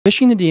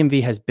Fishing the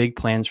DMV has big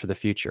plans for the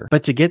future,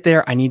 but to get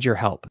there, I need your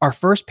help. Our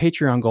first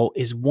Patreon goal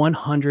is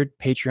 100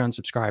 Patreon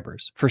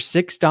subscribers for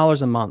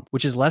 $6 a month,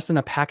 which is less than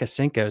a pack of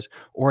Cincos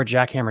or a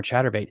jackhammer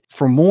chatterbait.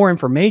 For more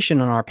information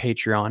on our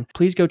Patreon,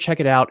 please go check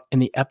it out in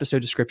the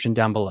episode description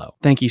down below.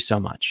 Thank you so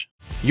much.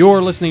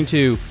 You're listening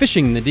to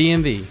Fishing the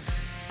DMV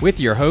with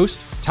your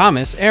host,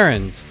 Thomas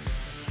Ahrens.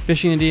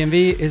 Fishing the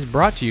DMV is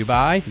brought to you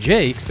by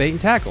Jake's Bait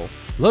and Tackle,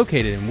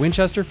 located in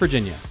Winchester,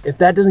 Virginia. If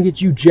that doesn't get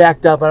you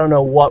jacked up, I don't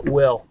know what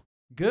will.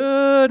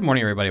 Good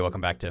morning, everybody.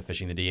 Welcome back to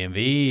Fishing the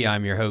DMV.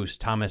 I'm your host,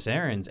 Thomas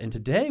Ahrens, and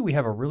today we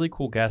have a really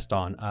cool guest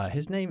on.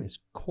 His name is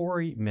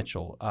Cory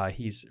Mitchell.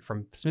 He's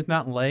from Smith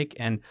Mountain Lake,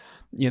 and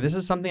this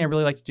is something I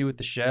really like to do with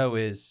the show.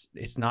 Is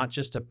it's not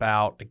just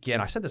about,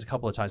 again, I said this a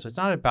couple of times, but it's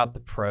not about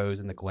the pros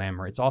and the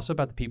glamour. It's also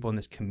about the people in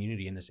this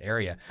community, in this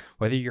area.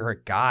 Whether you're a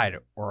guide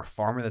or a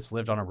farmer that's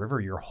lived on a river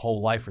your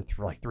whole life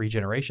for like 3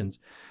 generations,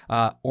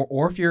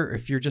 or if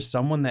you're just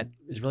someone that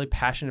is really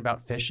passionate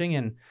about fishing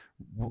and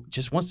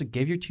just wants to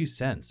give your 2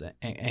 cents.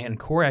 And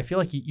Cory, I feel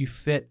like you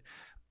fit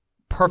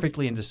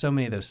perfectly into so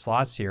many of those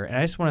slots here. And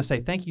I just want to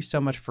say thank you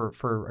so much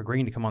for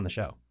agreeing to come on the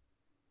show.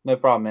 No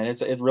problem, man.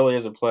 It really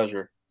is a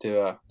pleasure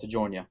to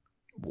join you.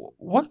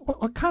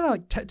 What kind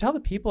of tell the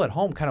people at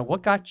home kind of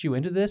what got you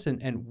into this,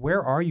 and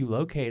where are you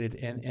located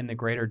in the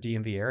greater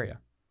DMV area?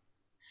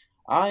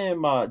 I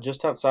am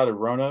just outside of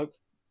Roanoke,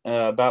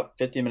 about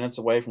 50 minutes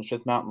away from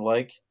Smith Mountain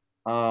Lake.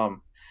 I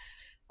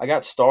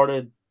got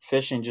started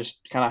fishing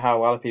just kind of how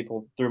a lot of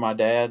people, through my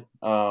dad.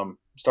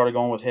 Started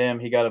going with him.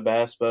 He got a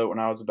bass boat when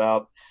I was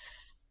about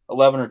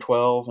 11 or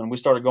 12, and we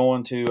started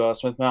going to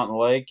Smith Mountain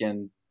Lake,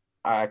 and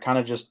I kind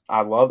of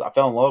I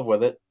fell in love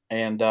with it.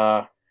 And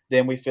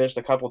then we fished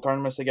a couple of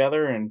tournaments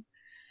together, and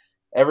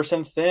ever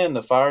since then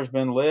the fire's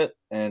been lit,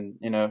 and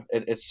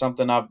it's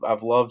something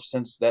I've loved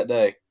since that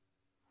day.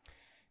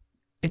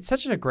 It's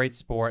such a great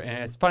sport,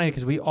 and it's funny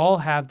because we all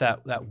have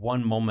that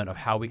one moment of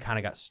how we kind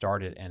of got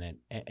started in it.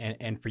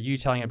 And for you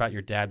telling about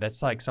your dad,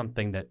 that's like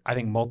something that I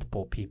think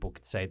multiple people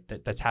could say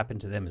that's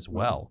happened to them as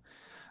well.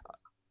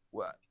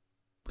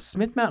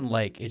 Smith Mountain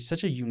Lake is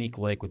such a unique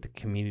lake with the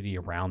community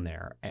around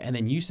there. And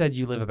then you said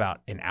you live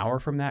about an hour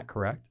from that,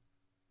 correct?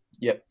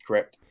 Yep,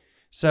 correct.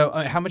 So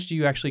how much do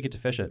you actually get to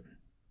fish it?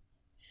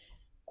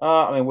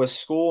 With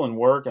school and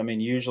work,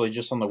 usually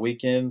just on the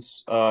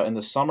weekends. In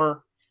the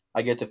summer,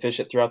 I get to fish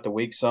it throughout the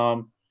week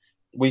some.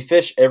 We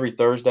fish every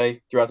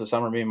Thursday throughout the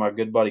summer, me and my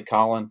good buddy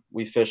Colin.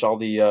 We fish all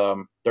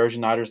the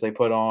Thursday nighters they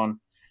put on.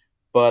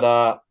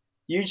 But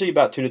usually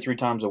about 2 to 3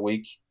 times a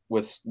week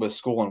with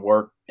school and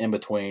work in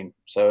between.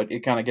 So it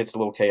kind of gets a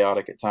little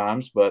chaotic at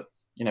times, but,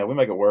 we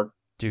make it work.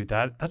 Dude,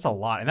 that's a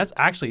lot. And that's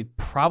actually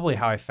probably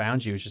how I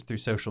found you, is just through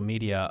social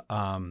media.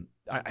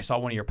 I saw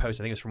one of your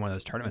posts. I think it was from one of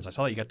those tournaments. I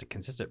saw that you got to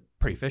consistent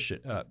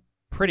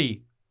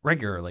pretty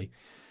regularly.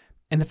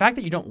 And the fact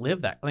that you don't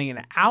live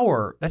an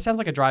hour, that sounds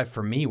like a drive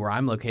for me where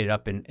I'm located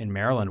up in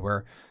Maryland,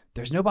 where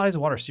there's no bodies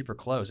of water super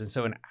close. And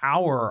so an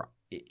hour,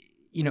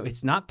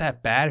 it's not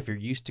that bad if you're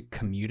used to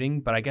commuting.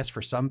 But I guess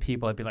for some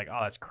people, it'd be like, oh,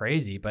 that's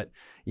crazy. But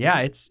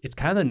yeah, it's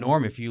kind of the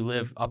norm if you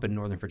live up in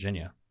Northern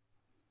Virginia.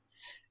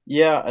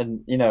 Yeah.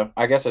 And,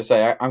 I guess I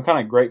say I'm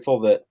kind of grateful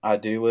that I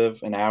do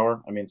live an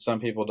hour. Some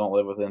people don't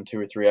live within 2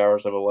 or 3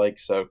 hours of a lake.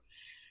 So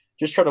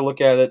just try to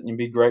look at it and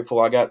be grateful.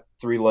 I got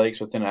 3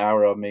 lakes within an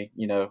hour of me,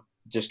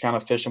 just kind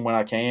of fishing when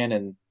I can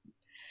and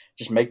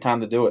just make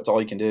time to do it. It's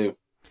all you can do.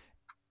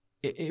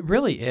 It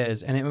really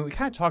is. And we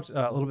kind of talked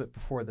a little bit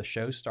before the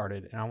show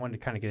started, and I wanted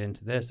to kind of get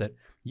into this, that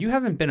you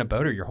haven't been a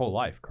boater your whole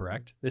life,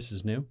 correct? This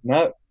is new?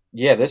 No.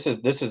 Yeah, this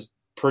is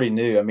pretty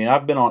new.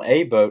 I've been on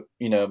a boat,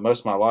 most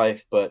of my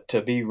life, but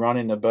to be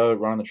running the boat,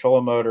 running the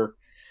trolling motor,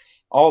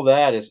 all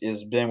that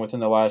is been within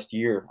the last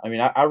year.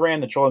 I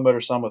ran the trolling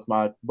motor some with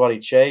my buddy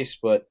Chase,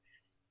 but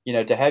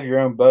to have your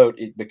own boat,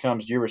 it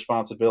becomes your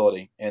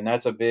responsibility. And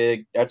that's a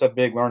big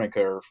learning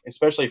curve,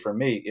 especially for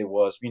me. It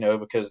was,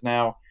 because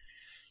now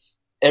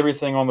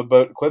everything on the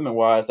boat equipment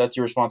wise, that's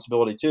your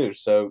responsibility too.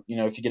 So,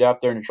 if you get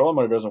out there and your trolling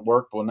motor doesn't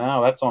work, well, now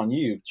that's on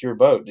you. It's your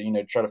boat,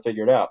 to try to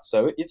figure it out.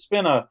 So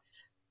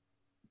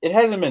it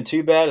hasn't been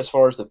too bad as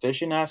far as the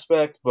fishing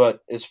aspect,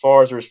 but as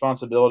far as the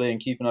responsibility and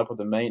keeping up with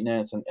the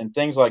maintenance and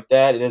things like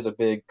that, it is a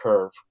big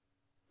curve.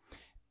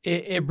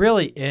 It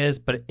really is,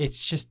 but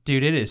it's just,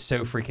 dude, it is so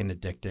freaking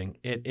addicting.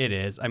 It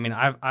is.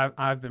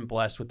 I've been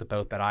blessed with the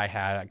boat that I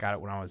had. I got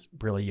it when I was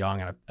really young,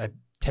 and I've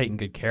taken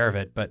good care of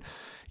it. But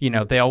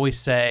they always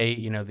say,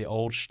 the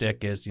old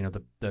shtick is,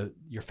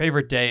 your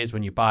favorite day is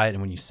when you buy it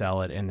and when you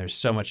sell it, and there's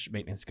so much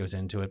maintenance goes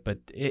into it. But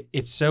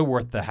it's so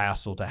worth the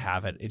hassle to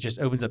have it. It just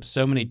opens up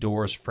so many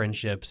doors,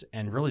 friendships,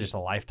 and really just a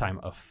lifetime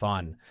of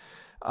fun.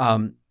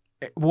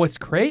 What's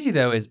crazy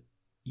though is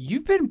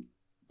you've been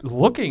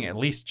looking, at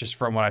least just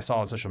from what I saw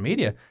on social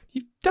media,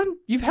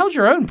 you've held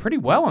your own pretty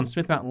well on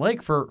Smith Mountain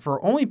Lake for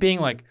only being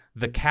like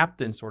the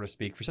captain, so to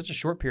speak, for such a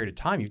short period of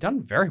time. You've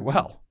done very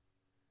well.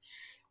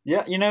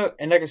 Yeah,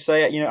 and like I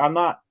say,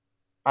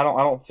 I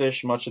don't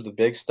fish much of the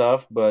big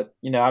stuff, but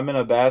I'm in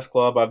a bass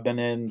club I've been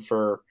in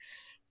for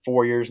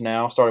 4 years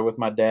now. Started with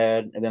my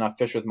dad, and then I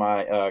fished with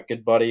my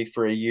good buddy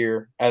for a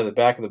year out of the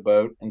back of the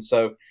boat. And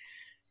so,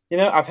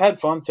 I've had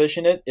fun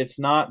fishing it. It's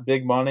not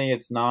big money.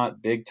 It's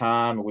not big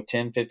time with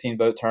 10, 15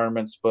 boat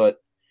tournaments, but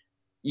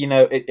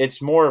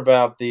it's more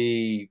about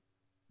the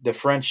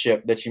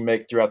friendship that you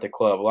make throughout the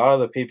club. A lot of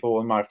the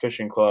people in my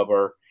fishing club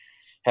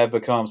have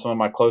become some of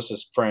my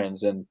closest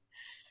friends, and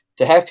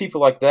to have people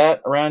like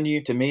that around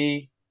you, to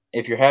me,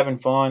 if you're having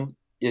fun,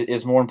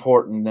 is more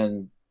important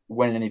than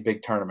winning any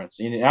big tournaments.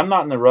 I'm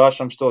not in the rush.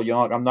 I'm still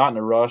young. I'm not in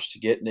the rush to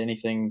get into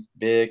anything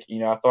big.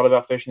 I thought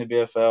about fishing the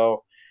BFL,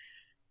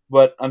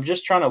 but I'm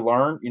just trying to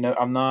learn.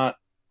 I'm not,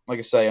 like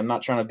I say, I'm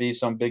not trying to be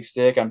some big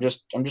stick. I'm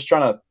just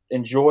trying to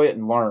enjoy it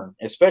and learn,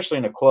 especially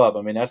in a club.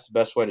 I mean, that's the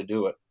best way to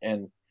do it.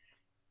 And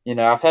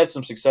I've had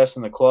some success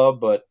in the club,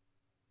 but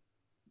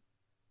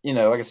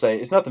like I say,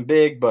 it's nothing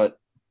big, but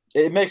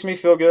it makes me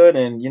feel good.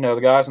 And the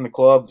guys in the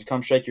club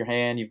come shake your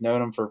hand. You've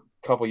known them for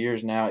a couple of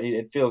years now.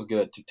 It feels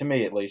good to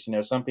me, at least.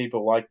 Some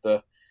people like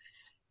the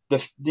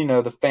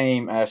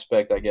fame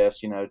aspect, I guess.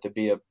 To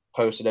be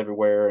posted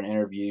everywhere in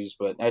interviews,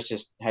 but that's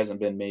just hasn't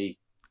been me.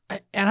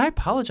 And I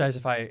apologize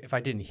if I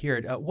didn't hear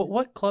it.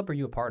 What club are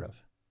you a part of?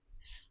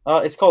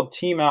 It's called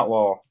Team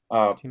Outlaw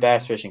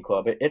Bass Fishing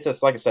Club.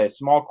 It's like I say, a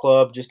small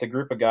club, just a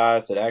group of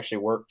guys that actually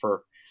work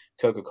for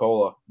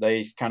Coca-Cola.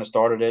 They kind of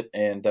started it,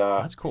 and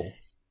that's cool.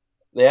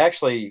 They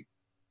actually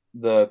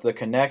the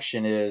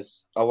connection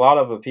is a lot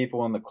of the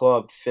people in the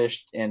club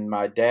fished in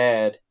my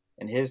dad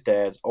and his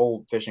dad's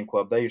old fishing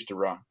club they used to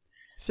run.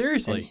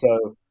 Seriously? And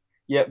so,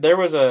 yeah, there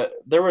was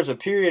a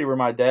period where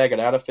my dad got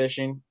out of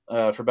fishing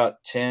for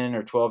about 10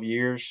 or 12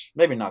 years,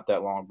 maybe not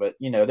that long, but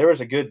there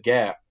was a good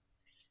gap.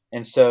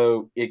 And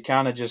so it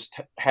kind of just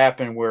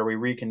happened where we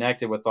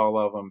reconnected with all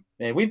of them.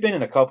 And we've been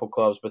in a couple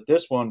clubs, but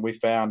this one we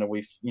found, and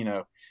we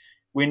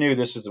knew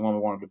this is the one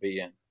we wanted to be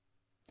in.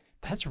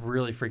 That's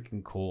really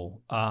freaking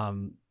cool.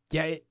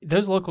 Yeah,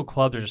 those local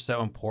clubs are just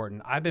so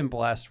important. I've been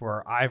blessed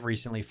where I've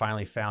recently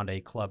finally found a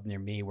club near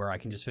me where I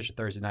can just fish a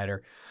Thursday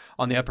nighter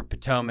on the Upper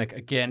Potomac.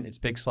 Again, it's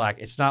big slack.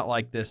 It's not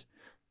like this.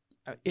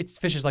 It's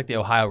fishes like the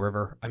Ohio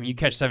River. I mean, you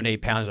catch 7 to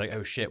 8 pounds, like,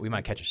 oh shit, we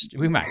might catch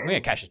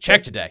a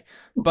check today.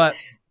 But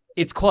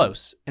it's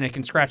close and it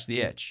can scratch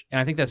the itch.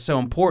 And I think that's so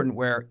important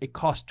where it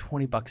costs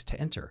 $20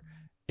 to enter.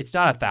 It's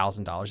not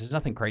 $1,000. It's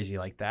nothing crazy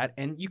like that.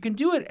 And you can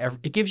do it.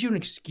 It gives you an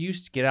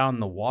excuse to get out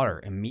in the water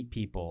and meet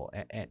people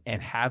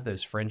and have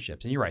those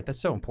friendships. And you're right.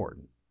 That's so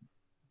important.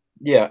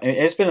 Yeah. And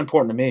it's been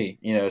important to me,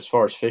 as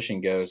far as fishing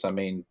goes. I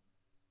mean,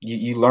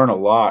 you learn a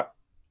lot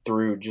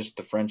through just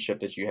the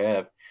friendship that you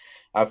have.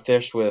 I've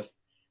fished with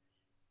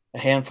a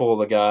handful of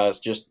the guys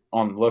just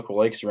on local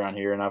lakes around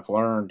here. And I've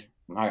learned,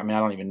 I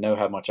don't even know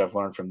how much I've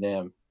learned from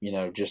them,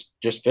 just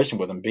fishing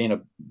with them,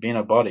 being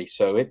a buddy.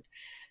 So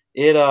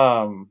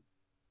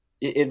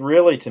it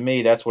really, to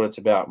me, that's what it's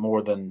about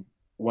more than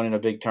winning a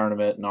big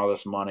tournament and all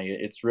this money.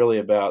 It's really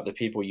about the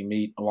people you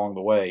meet along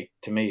the way.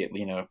 To me,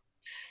 a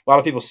lot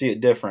of people see it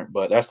different,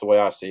 but that's the way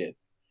I see it.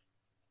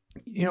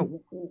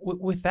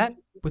 With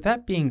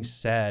that being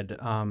said,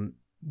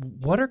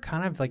 what are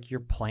kind of like your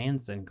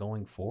plans then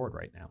going forward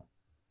right now?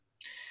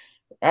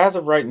 As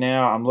of right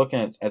now, I'm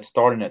looking at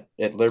starting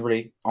at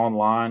Liberty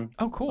online.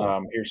 Oh,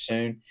 cool. Here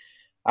soon.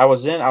 I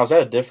was at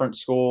a different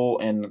school,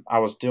 and I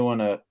was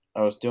doing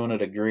a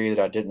degree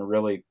that I didn't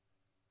really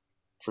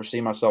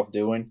foresee myself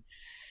doing.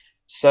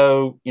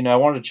 So, I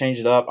wanted to change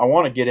it up. I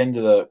want to get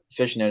into the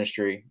fishing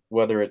industry,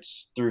 whether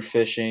it's through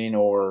fishing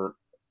or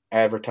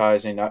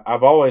advertising.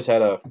 I've always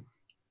had a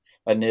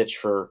niche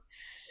for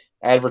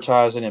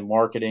advertising and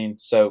marketing.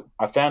 So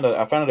I found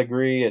a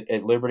degree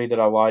at Liberty that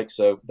I like.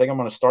 So I think I'm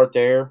going to start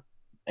there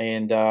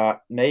and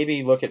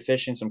maybe look at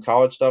fishing some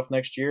college stuff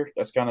next year.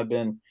 That's kind of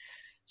been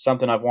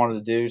something I've wanted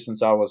to do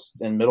since I was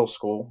in middle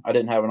school. I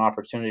didn't have an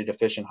opportunity to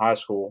fish in high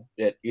school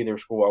at either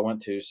school I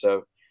went to.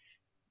 So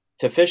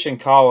to fish in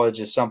college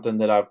is something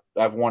that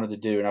I've wanted to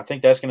do. And I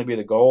think that's going to be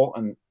the goal.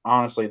 And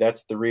honestly,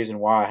 that's the reason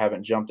why I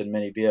haven't jumped in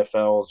many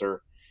BFLs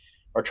or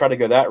tried to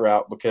go that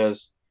route,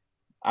 because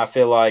I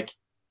feel like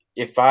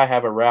if I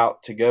have a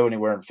route to go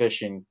anywhere in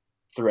fishing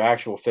through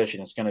actual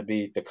fishing, it's going to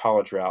be the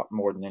college route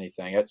more than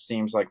anything. That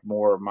seems like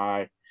more of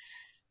my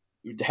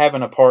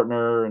having a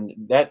partner, and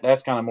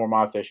that's kind of more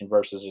my fishing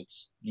versus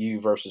it's you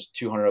versus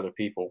 200 other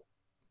people.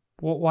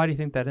 Well, why do you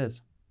think that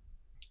is?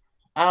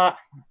 I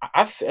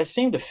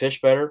seem to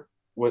fish better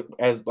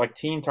as like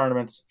team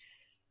tournaments.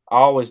 I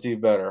always do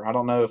better. I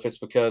don't know if it's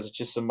because it's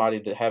just somebody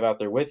to have out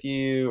there with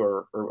you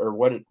or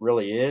what it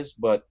really is,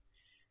 but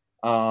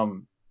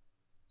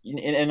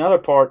another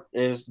part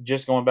is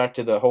just going back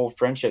to the whole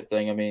friendship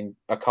thing. I mean,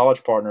 a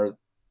college partner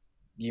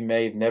you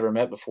may have never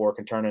met before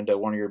can turn into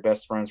one of your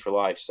best friends for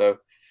life. So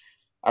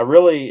I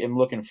really am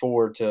looking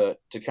forward to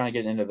kind of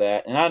getting into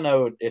that. And I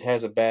know it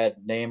has a bad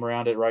name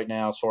around it right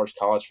now as far as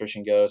college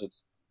fishing goes.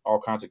 It's all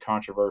kinds of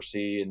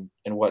controversy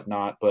and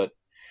whatnot. But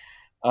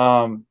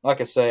like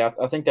I say,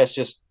 I think that's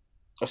just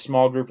a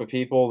small group of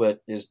people that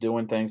is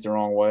doing things the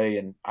wrong way,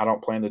 and I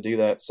don't plan to do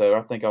that. So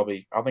I think I'll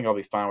be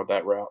fine with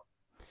that route.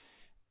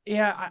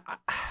 Yeah,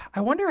 I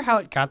wonder how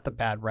it got the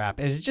bad rap.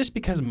 Is it just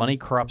because money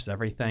corrupts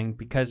everything?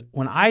 Because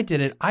when I did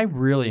it, I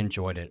really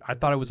enjoyed it. I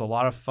thought it was a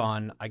lot of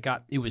fun.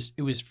 It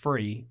was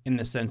free in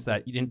the sense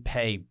that you didn't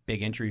pay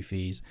big entry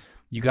fees.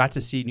 You got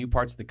to see new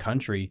parts of the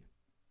country.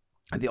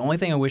 The only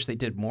thing I wish they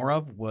did more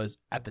of was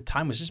at the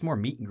time was just more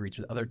meet and greets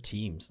with other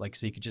teams, like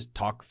so you could just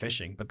talk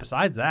fishing. But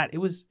besides that,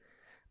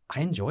 I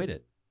enjoyed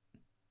it.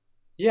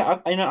 Yeah,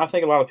 I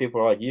think a lot of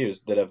people are like you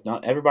that have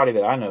done. Everybody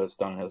that I know that's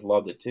done it has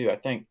loved it too. I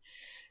think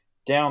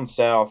down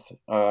south,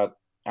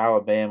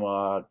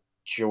 Alabama,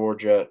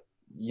 Georgia,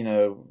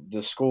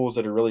 the schools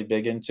that are really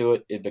big into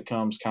it, it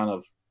becomes kind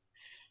of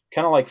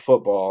like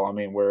football. I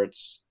mean, where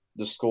it's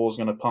the school's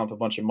going to pump a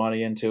bunch of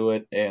money into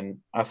it, and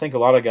I think a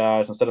lot of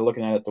guys, instead of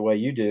looking at it the way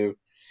you do,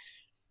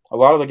 a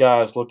lot of the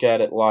guys look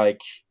at it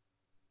like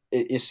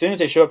as soon as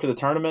they show up to the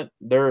tournament,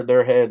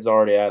 their head's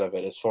already out of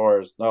it. As far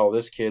as, oh,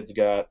 this kid's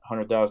got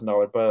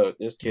 $100,000 boat,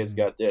 this kid's Mhm.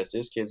 got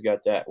this kid's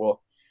got that.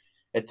 Well,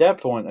 at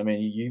that point, I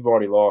mean, you've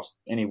already lost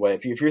anyway.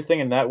 If you're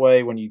thinking that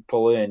way when you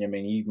pull in, I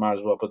mean, you might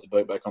as well put the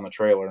boat back on the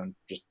trailer and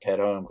just head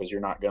home because you're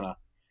not gonna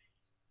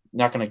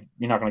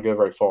go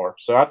very far.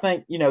 So I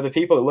think the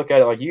people that look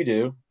at it like you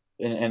do,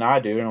 and I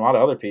do, and a lot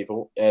of other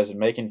people, as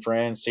making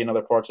friends, seeing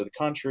other parts of the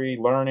country,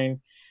 learning.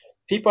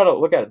 People that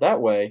look at it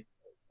that way,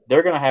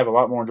 they're going to have a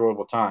lot more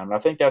enjoyable time. And I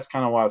think that's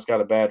kind of why it's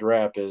got a bad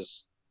rap.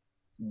 Is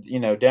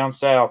down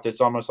south, it's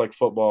almost like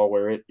football,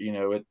 where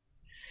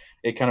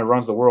it kind of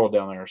runs the world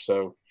down there.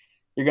 So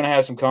you're going to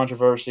have some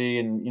controversy,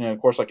 and of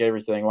course, like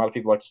everything, a lot of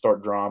people like to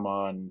start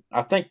drama, and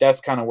I think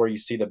that's kind of where you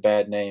see the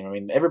bad name. I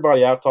mean,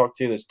 everybody I've talked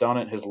to that's done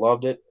it has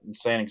loved it and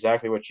saying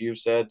exactly what you've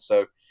said.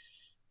 So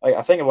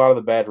I think a lot of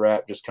the bad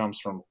rap just comes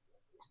from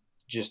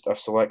just a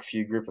select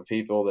few group of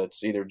people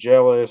that's either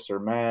jealous or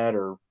mad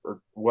or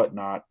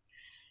whatnot.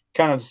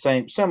 Kind of the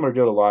same, similar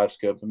to the live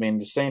scope. I mean,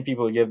 the same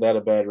people that give that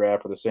a bad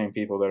rap are the same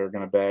people that are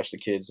going to bash the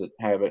kids that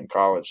have it in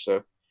college.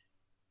 So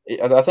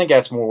I think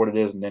that's more what it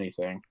is than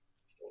anything.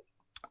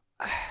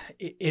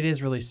 It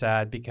is really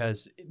sad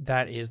because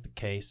that is the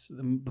case.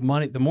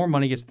 The more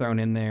money gets thrown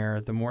in there,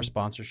 the more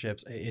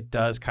sponsorships. It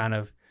does kind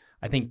of,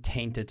 I think,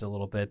 taint it a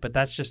little bit. But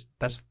that's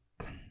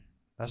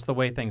the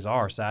way things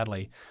are,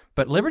 sadly.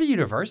 But Liberty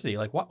University,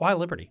 like, why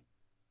Liberty?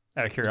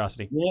 Out of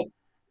curiosity. Yeah.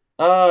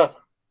 Uh,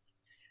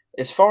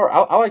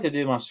 I like to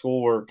do my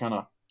schoolwork kind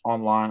of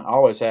online. I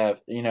always have.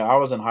 I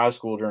was in high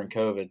school during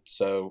COVID,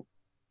 so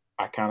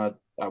I kind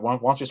of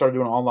once we started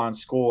doing online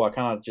school, I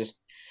kind of just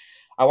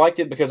I liked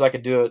it because I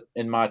could do it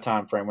in my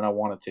time frame when I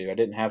wanted to. I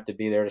didn't have to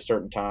be there at a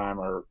certain time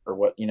or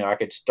what. I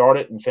could start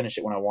it and finish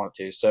it when I wanted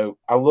to. So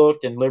I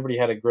looked, and Liberty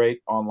had a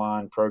great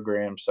online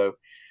program. So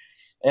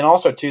and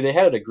also too, they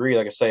had a degree.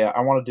 Like I say,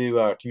 I want to do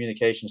a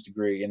communications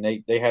degree, and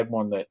they had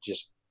one that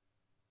just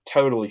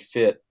totally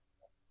fit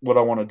what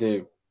I want to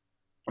do,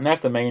 and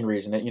that's the main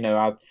reason.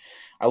 That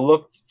I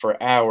looked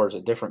for hours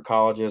at different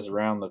colleges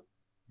around the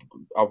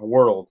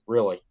world,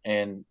 really,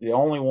 and the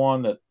only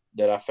one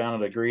that I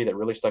found a degree that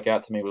really stuck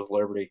out to me was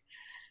Liberty.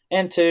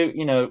 And two,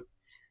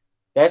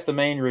 that's the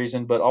main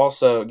reason. But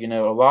also,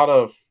 a lot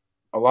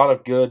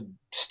of good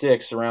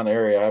sticks around the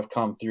area have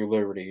come through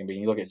Liberty. I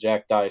mean, you look at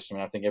Jack Dice. I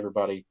mean, I think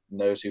everybody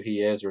knows who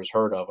he is or has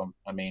heard of him.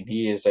 I mean,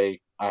 he is a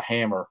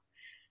hammer,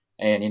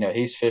 and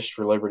he's fished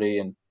for Liberty,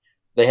 and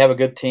they have a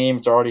good team.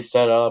 It's already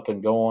set up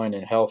and going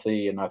and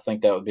healthy, and I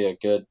think that would be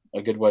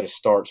a good way to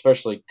start,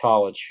 especially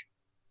college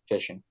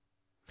fishing.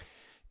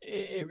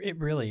 It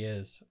really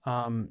is.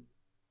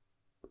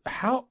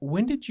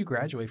 When did you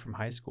graduate from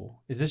high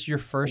school? Is this your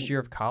first year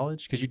of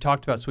college? Because you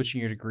talked about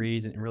switching your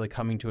degrees and really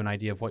coming to an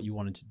idea of what you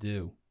wanted to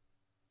do.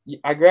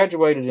 I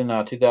graduated in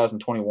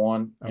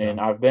 2021, Okay,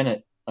 and I've been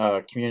at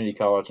community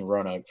college in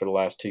Roanoke for the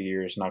last 2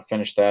 years, and I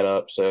finished that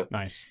up. So,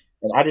 nice.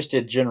 and I just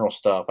did general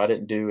stuff. I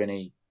didn't do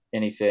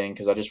anything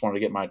because I just wanted to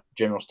get my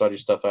general study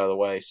stuff out of the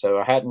way. So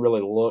I hadn't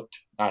really looked.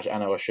 I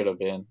know I should have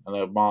been. I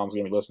know Mom's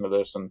going to be listening to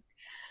this and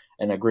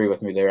agree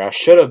with me there. I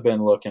should have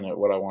been looking at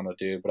what I want to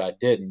do, but I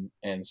didn't.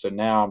 And so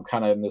now I'm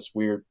kind of in this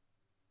weird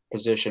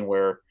position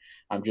where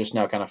I'm just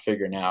now kind of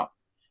figuring out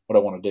what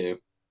I want to do.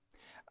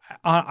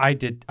 I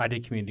did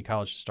community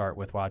college to start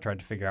with while I tried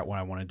to figure out what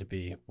I wanted to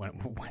be when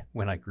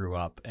when I grew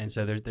up. And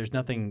so there's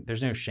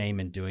no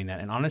shame in doing that.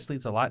 And honestly,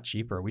 it's a lot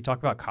cheaper. We talk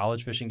about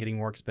college fishing getting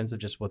more expensive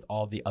just with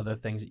all the other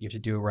things that you have to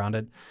do around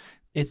it.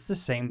 It's the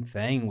same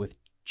thing with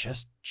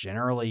just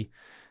generally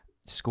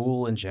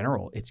school in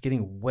general. It's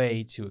getting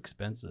way too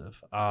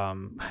expensive.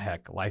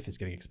 Heck, life is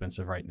getting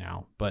expensive right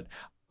now. But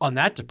on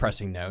that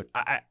depressing note,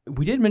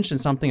 we did mention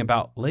something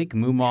about Lake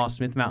Moomaw,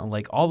 Smith Mountain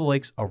Lake, all the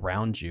lakes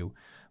around you.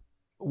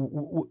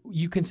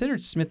 You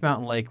considered Smith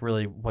Mountain Lake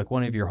really like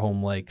one of your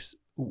home lakes.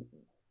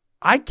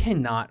 I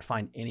cannot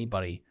find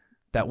anybody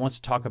that wants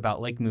to talk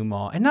about Lake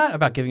Moomaw, and not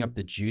about giving up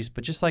the juice,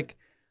 but just like,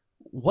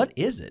 what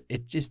is it?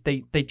 It's just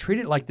they treat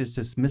it like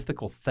this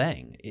mythical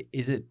thing.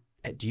 Is it?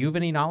 Do you have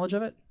any knowledge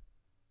of it?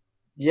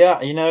 Yeah,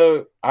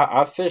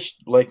 I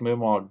fished Lake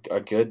Moomaw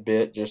a good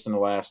bit just in the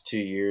last 2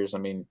 years. I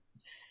mean,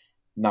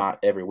 not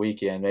every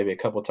weekend, maybe a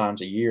couple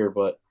times a year,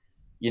 but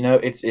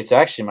it's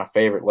actually my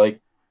favorite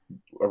lake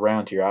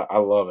around here. I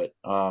love it.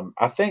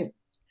 I think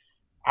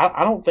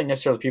I don't think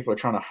necessarily people are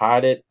trying to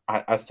hide it.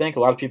 I think a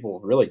lot of people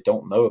really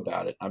don't know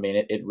about it. I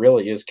mean, it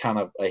really is kind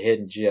of a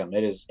hidden gem.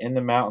 It is in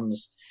the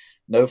mountains,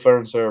 no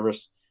phone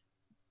service,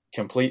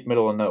 complete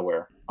middle of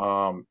nowhere.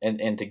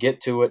 And to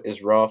get to it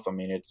is rough. I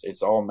mean,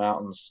 it's all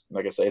mountains.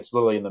 Like I say, it's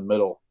literally in the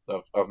middle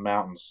of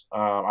mountains.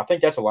 I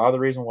think that's a lot of the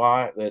reason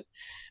why that.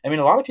 I mean,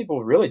 a lot of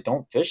people really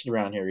don't fish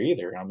around here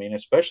either. I mean,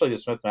 especially the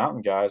Smith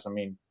Mountain guys. I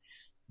mean,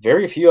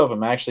 very few of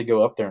them actually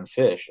go up there and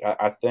fish.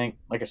 I think,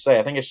 like I say,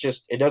 I think it's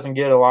just it doesn't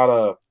get a lot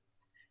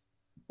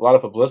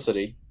of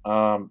publicity,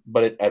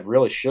 but it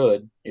really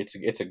should.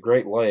 It's a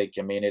great lake.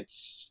 I mean,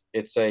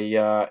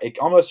 it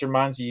almost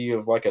reminds you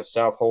of like a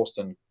South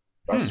Holston,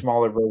 a Hmm.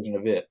 smaller version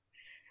of it.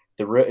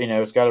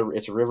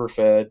 It's a river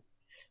fed.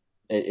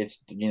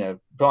 It's kind of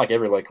like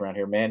every lake around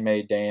here, man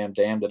made dam,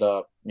 dammed it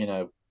up,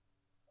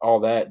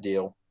 all that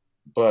deal.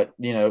 But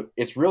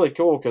it's really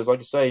cool because, like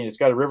I say, it's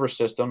got a river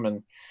system,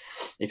 and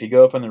if you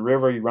go up in the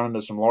river, you run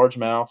into some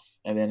largemouth,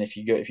 and then if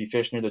you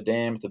fish near the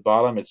dam at the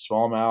bottom, it's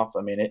smallmouth.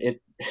 I mean,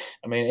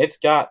 I mean, it's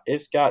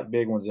got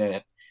big ones in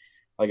it.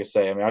 Like I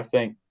say, I mean, I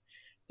think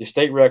the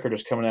state record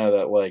is coming out of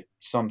that lake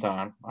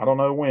sometime. I don't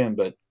know when,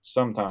 but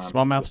sometime. The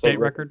Smallmouth state state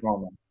record record.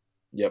 smallmouth.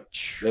 Yep,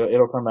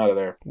 it'll come out of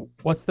there.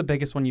 What's the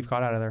biggest one you've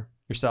caught out of there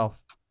yourself?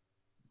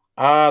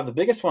 The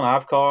biggest one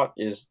I've caught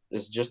is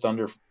just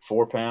under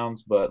 4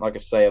 pounds, but like I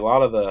say,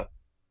 one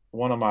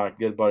of my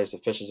good buddies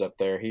that fishes up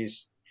there,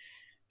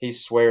 he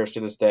swears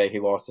to this day he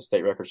lost the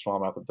state record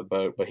smallmouth at the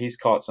boat, but he's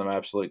caught some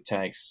absolute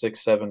tanks, 6,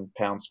 7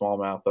 pound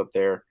smallmouth up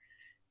there.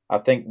 I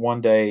think one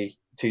day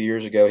 2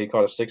 years ago he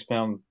caught a 6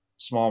 pound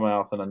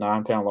smallmouth and a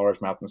 9 pound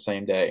largemouth in the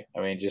same day.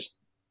 I mean, just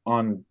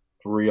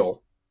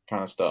unreal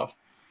kind of stuff.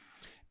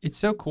 It's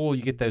so cool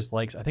you get those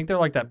lakes. I think they're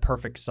like that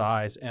perfect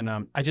size. And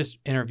I just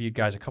interviewed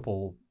guys a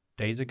couple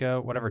days ago,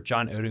 whatever,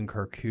 John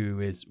Odenkirk, who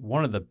is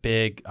one of the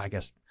big, I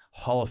guess,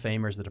 Hall of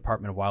Famers, the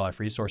Department of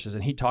Wildlife Resources.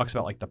 And he talks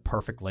about like the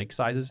perfect lake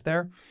sizes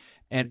there.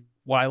 And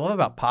what I love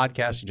about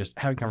podcasting, just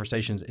having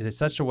conversations, is it's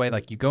such a way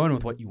like you go in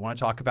with what you want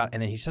to talk about,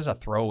 and then he says a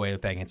throwaway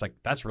thing. It's like,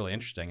 that's really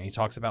interesting. And he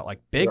talks about like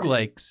big Right.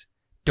 lakes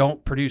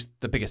don't produce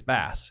the biggest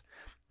bass.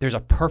 There's a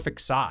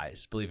perfect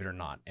size, believe it or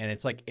not. And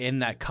it's like in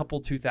that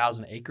couple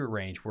 2,000 acre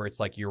range where it's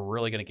like you're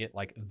really going to get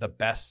like the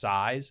best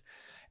size.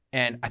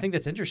 And I think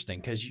that's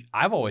interesting because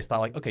I've always thought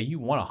like, okay, you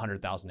want a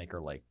 100,000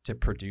 acre lake to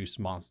produce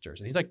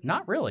monsters. And he's like,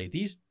 not really.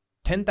 These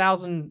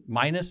 10,000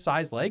 minus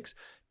size lakes,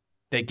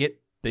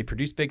 they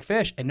produce big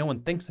fish and no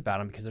one thinks about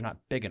them because they're not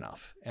big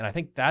enough. And I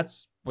think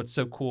that's what's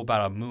so cool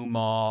about a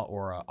Moomaw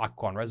or a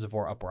Occoquan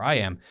Reservoir up where I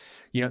am.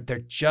 They're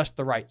just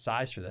the right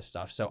size for this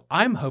stuff. So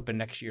I'm hoping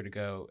next year to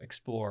go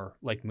explore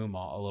Lake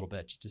Moomaw a little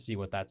bit just to see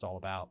what that's all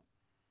about.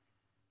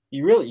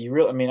 You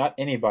really, I mean,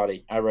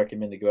 anybody, I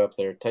recommend to go up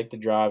there, take the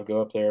drive,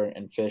 go up there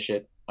and fish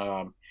it.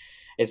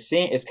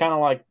 It's kind of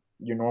like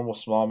your normal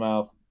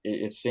smallmouth.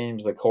 It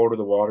seems the colder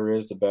the water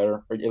is, the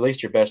better, or at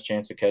least your best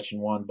chance of catching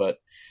one. But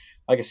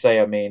like I say,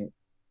 I mean,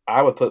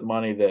 I would put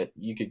money that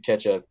you could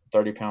catch a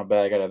 30-pound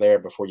bag out of there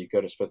before you go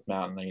to Smith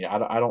Mountain.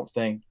 I don't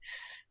think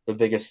the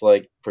biggest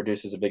lake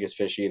produces the biggest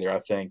fish either. I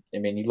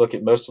mean, you look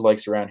at most of the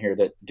lakes around here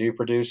that do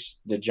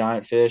produce the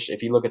giant fish.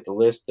 If you look at the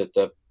list that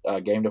the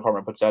game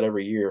department puts out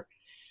every year,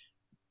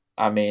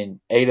 I mean,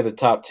 8 of the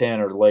top 10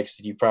 are lakes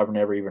that you probably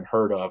never even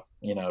heard of.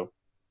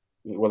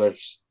 Whether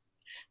it's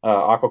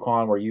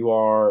Occoquan where you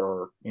are,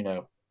 or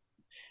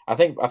I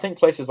think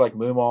places like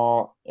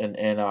Moomaw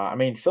and I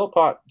mean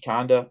Philpott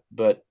kinda,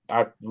 but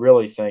I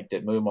really think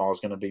that Moomaw is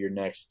going to be your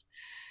next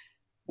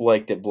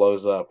lake that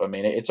blows up. I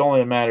mean, it's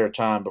only a matter of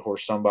time before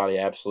somebody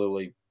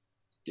absolutely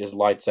is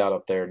lights out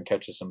up there and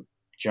catches some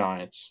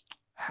giants.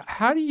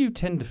 How do you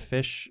tend to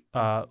fish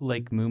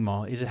Lake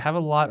Moomaw? Is it have a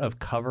lot of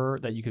cover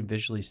that you can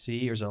visually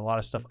see, or is there a lot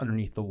of stuff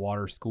underneath the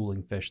water,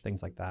 schooling fish,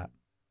 things like that?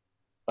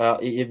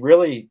 It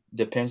really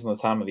depends on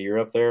the time of the year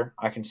up there.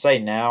 I can say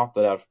now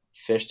that I've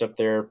fished up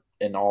there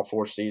in all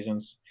 4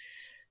 seasons.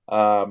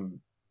 Um,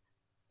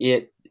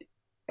 it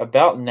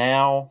about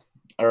now,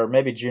 or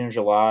maybe June or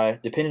July,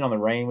 depending on the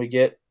rain we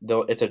get,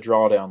 it's a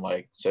drawdown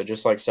lake. So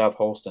just like South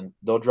Holston,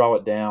 they'll draw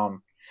it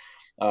down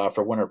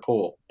for winter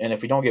pool. And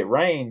if we don't get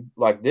rain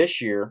like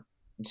this year,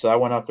 so I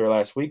went up there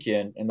last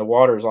weekend, and the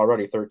water is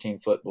already 13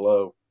 foot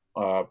below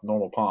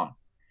normal pond,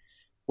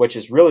 which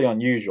is really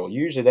unusual.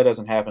 Usually that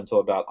doesn't happen until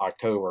about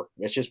October.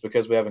 It's just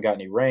because we haven't got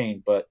any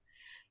rain, but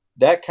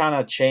that kind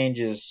of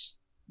changes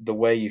the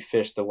way you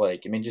fish the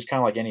lake. I mean, just kind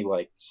of like any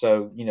lake.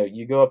 So,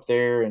 you go up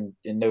there in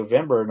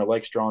November and the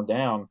lake's drawn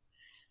down.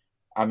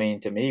 I mean,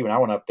 to me, when I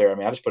went up there, I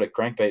mean, I just put a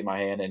crankbait in my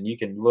hand, and you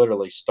can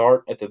literally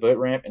start at the boat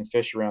ramp and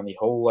fish around the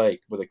whole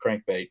lake with a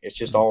crankbait. It's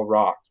just all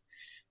rock.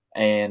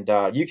 And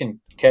you can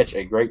catch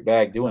a great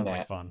bag doing Sounds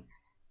like that. fun.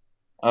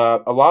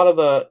 A lot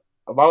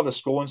of the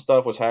schooling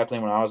stuff was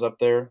happening when I was up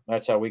there.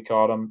 That's how we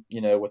caught them.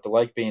 With the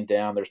lake being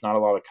down, there's not a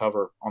lot of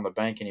cover on the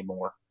bank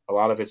anymore. A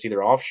lot of it's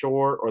either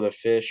offshore or the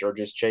fish are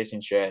just chasing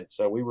shad.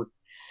 So we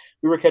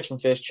were catching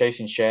fish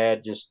chasing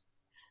shad. Just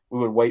we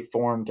would wait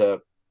for them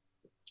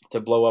to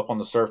blow up on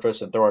the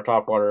surface and throw our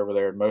top water over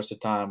there. And most of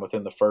the time,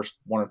 within the first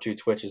 1 or 2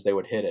 twitches, they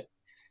would hit it.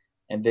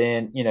 And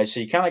then, so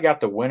you kind of got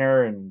the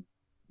winter and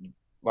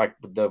like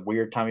the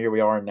weird time of year we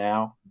are in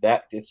now.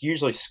 That it's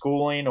usually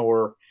schooling,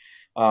 or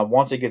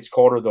once it gets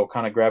colder, they'll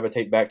kind of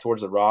gravitate back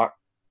towards the rock.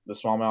 The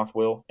smallmouth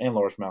will, and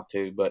largemouth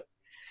too. But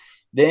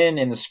then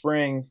in the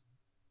spring,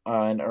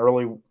 and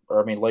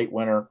late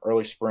winter,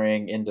 early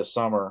spring into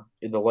summer,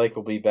 the lake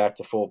will be back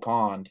to full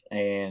pond,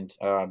 and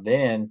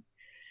then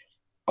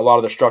a lot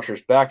of the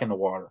structures back in the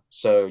water,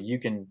 so you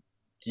can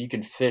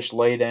fish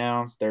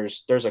laydowns.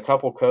 There's a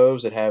couple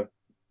coves that have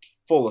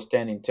full of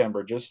standing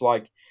timber, just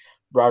like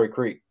Briary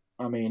Creek.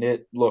 I mean,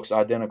 it looks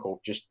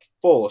identical, just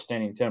full of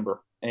standing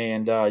timber,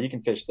 and you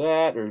can fish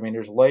that. Or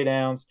there's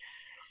laydowns,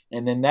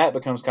 and then that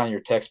becomes kind of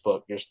your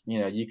textbook. Just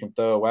you can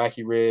throw a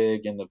wacky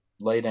rig in the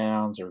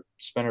laydowns or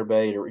spinner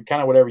bait or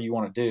kind of whatever you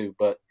want to do,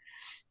 but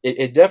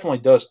it definitely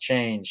does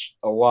change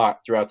a lot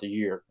throughout the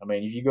year. I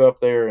mean, if you go up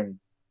there in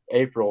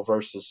April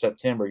versus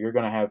September, you're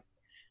going to have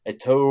a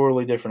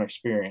totally different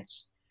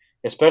experience,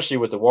 especially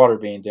with the water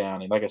being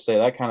down. And like I say,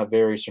 that kind of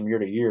varies from year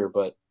to year,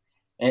 but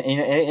and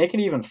it can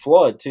even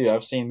flood too.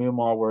 I've seen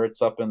Moomaw where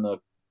it's up in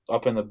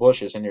the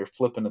bushes and you're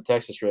flipping the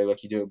Texas rig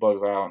like you do at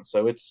Bugs Island.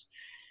 So it's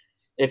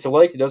a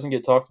lake that doesn't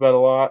get talked about a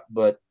lot,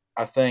 but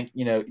I think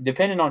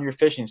depending on your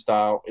fishing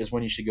style is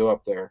when you should go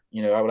up there.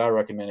 What I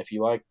recommend, if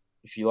you like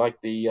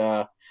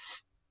the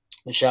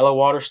shallow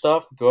water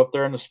stuff, go up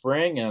there in the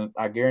spring, and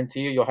I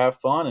guarantee you'll have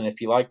fun. And if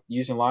you like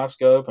using live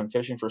scope and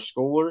fishing for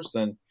schoolers,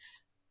 then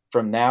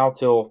from now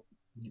till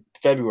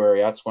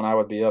February, that's when I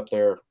would be up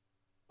there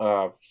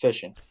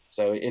fishing.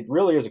 So it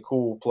really is a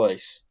cool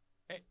place.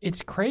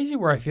 It's crazy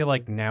where I feel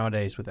like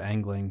nowadays with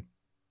angling,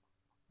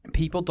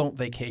 people don't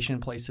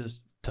vacation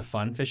places to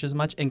fun fish as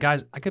much. And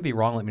guys, I could be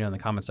wrong. Let me know in the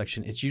comment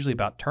section. It's usually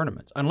about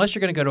tournaments, unless you're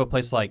going to go to a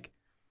place like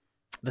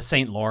the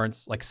St.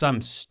 Lawrence, like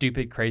some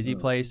stupid, crazy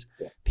place.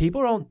 Yeah.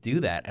 People don't do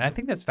that. And I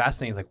think that's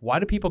fascinating. It's like, why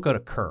do people go to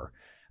Kerr?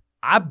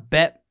 I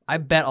bet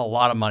a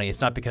lot of money.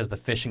 It's not because the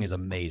fishing is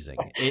amazing.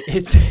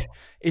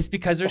 It's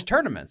because there's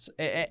tournaments.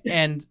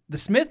 And the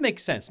Smith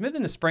makes sense. Smith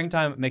in the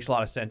springtime makes a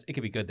lot of sense. It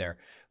could be good there.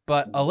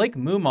 But a Lake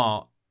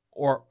Moomaw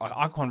or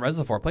Occoquan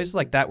Reservoir, places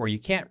like that where you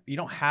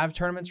don't have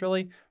tournaments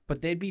really,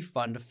 but they'd be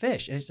fun to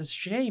fish. And it's a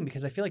shame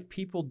because I feel like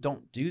people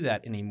don't do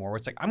that anymore.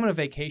 It's like, I'm going to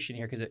vacation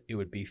here because it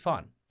would be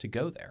fun to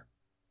go there.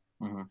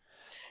 Mm-hmm.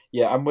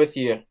 Yeah, I'm with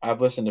you.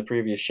 I've listened to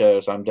previous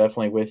shows. I'm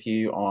definitely with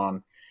you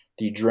on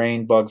the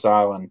drain Bugs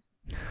Island.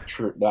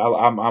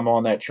 I'm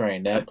on that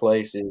train. That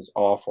place is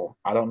awful.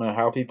 I don't know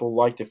how people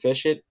like to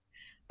fish it.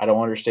 I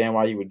don't understand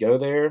why you would go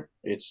there.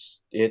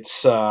 It's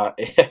that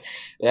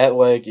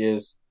lake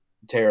is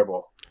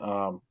terrible.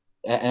 And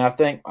I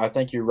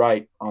think you're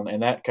right on,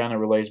 and that kind of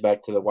relates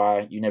back to the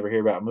why you never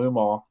hear about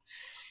Moomaw,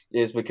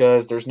 is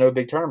because there's no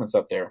big tournaments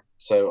up there.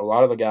 So a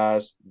lot of the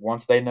guys,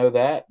 once they know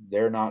that,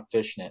 they're not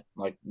fishing it.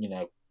 Like,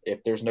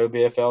 if there's no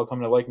BFL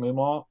coming to Lake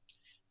Moomaw,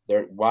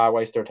 why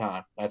waste their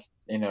time? That's,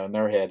 in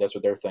their head, that's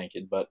what they're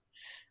thinking. But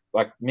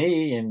like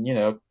me and,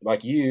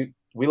 like you,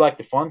 we like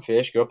to fun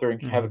fish, go up there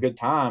and have a good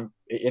time.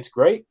 It's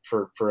great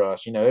for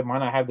us. It might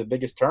not have the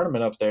biggest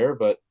tournament up there,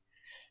 but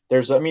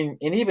and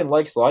even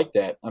lakes like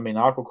that.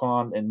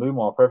 Occoquan and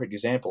Moomaw, perfect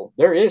example.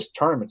 There is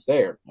tournaments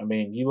there.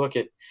 You look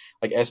at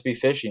like SB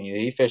Fishing.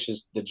 He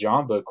fishes the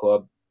John Boat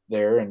Club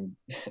there, and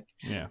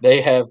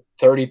they have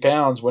 30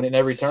 pounds winning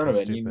every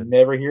tournament. So you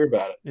never hear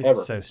about it.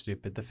 It's so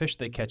stupid. The fish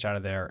they catch out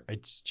of there,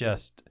 it's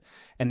just,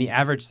 and the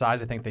average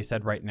size, I think they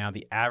said right now,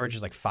 the average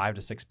is like 5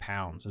 to 6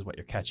 pounds is what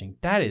you're catching.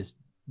 That is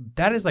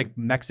like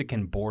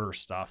Mexican border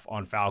stuff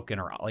on Falcon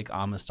or like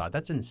Amistad.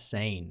 That's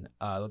insane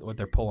what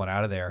they're pulling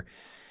out of there.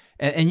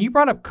 And you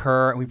brought up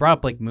Kerr, and we brought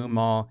up Lake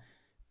Moomaw.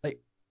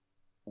 Like,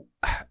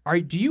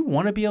 do you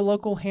want to be a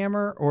local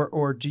hammer,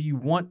 or do you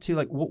want to,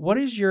 like, what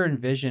is your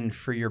envision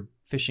for your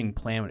fishing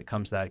plan when it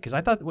comes to that? Because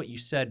I thought what you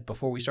said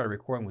before we started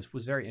recording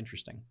was very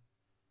interesting.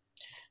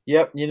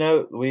 Yep,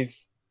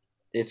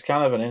 it's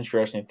kind of an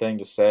interesting thing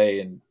to say,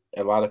 and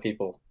a lot of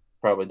people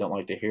probably don't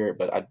like to hear it,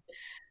 but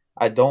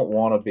I don't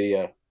want to be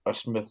a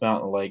Smith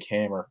Mountain Lake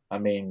hammer.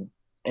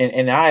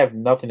 And I have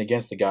nothing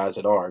against the guys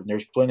that are.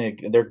 There's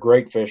they're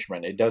great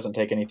fishermen. It doesn't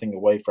take anything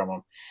away from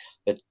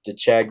them. The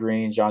Chad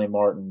Green, Johnny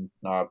Martin,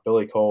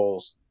 Billy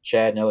Coles,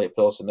 Chad and Elliot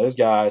Pilson, those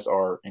guys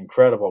are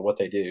incredible at what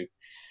they do.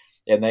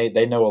 And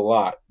they know a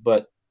lot.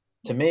 But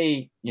to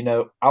me,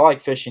 I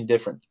like fishing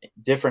different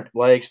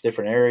lakes,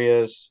 different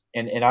areas.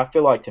 And I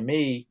feel like, to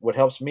me, what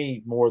helps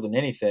me more than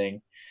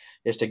anything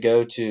is to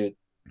go to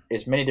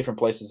as many different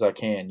places as I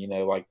can.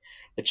 Like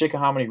the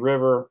Chickahominy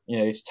River,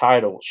 it's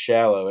tidal,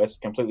 shallow. That's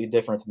completely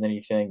different than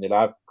anything that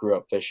I grew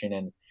up fishing.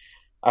 And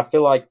I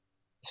feel like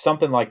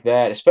something like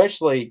that,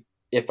 especially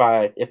if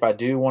I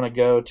do want to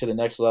go to the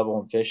next level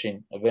in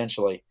fishing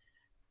eventually,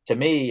 to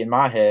me, in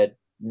my head,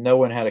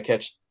 knowing how to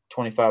catch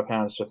 25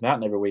 pounds Smith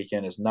Mountain every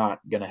weekend is not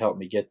going to help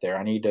me get there.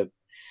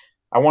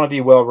 I want to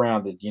be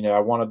well-rounded. I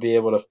want to be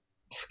able to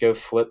go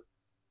flip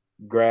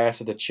grass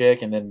at the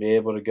Chick and then be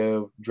able to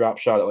go drop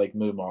shot at Lake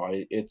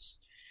Moomaw. It's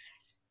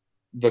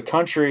the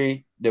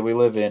country that we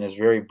live in is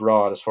very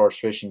broad as far as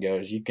fishing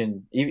goes. You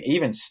can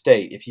even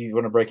state, if you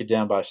want to break it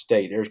down by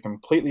state, there's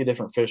completely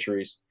different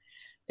fisheries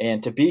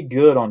And to be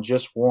good on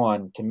just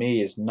one, to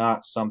me, is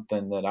not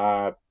something that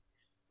I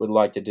would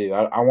like to do.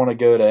 I want to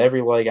go to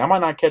every lake. I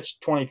might not catch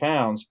 20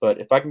 pounds, but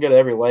if I can go to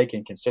every lake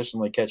and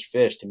consistently catch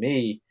fish, to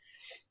me,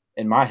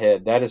 in my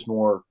head, that is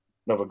more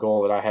of a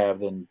goal that I have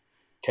than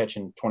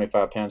catching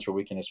 25 pounds per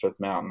weekend at Smith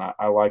Mountain.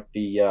 I like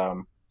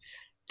the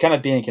kind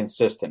of being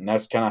consistent, and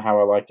that's kind of how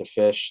I like to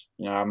fish.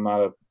 I'm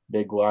not a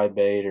big live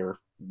bait or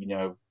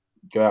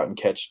go out and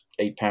catch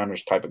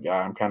 8-pounders type of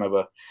guy. I'm kind of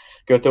a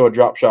go throw a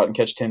drop shot and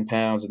catch 10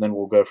 pounds, and then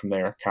we'll go from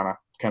there kind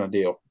of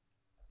deal.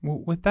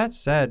 Well, with that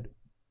said,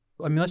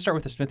 I mean, let's start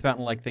with the Smith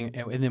Mountain Lake thing,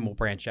 and then we'll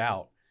branch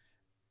out.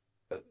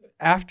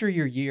 After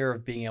your year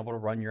of being able to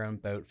run your own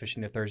boat,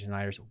 fishing the Thursday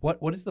nighters,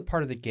 what is the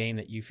part of the game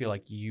that you feel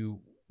like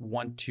you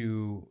want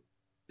to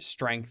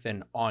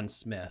strengthen on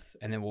Smith?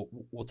 And then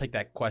we'll take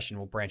that question,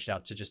 we'll branch it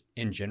out to just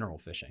in general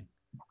fishing.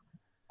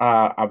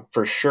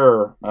 For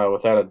sure,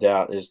 without a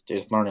doubt,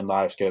 is learning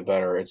live scope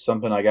better. It's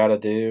something I got to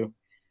do.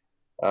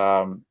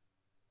 I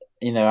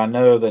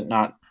know that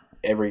not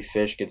every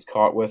fish gets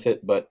caught with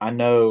it, but I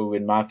know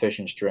in my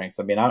fishing strengths,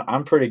 I mean,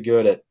 I'm pretty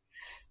good at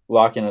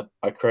locking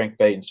a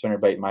crankbait and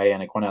spinnerbait in my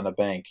hand and going down the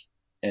bank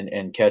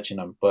and catching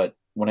them. But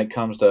when it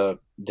comes to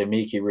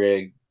Demiki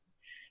rig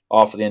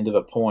off the end of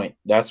a point,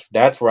 that's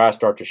where I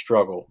start to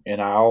struggle,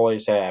 and I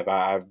always have.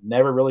 I've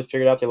never really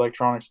figured out the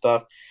electronic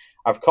stuff.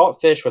 I've caught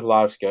fish with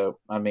live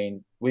scope. I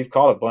mean, we've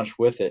caught a bunch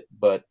with it,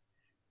 but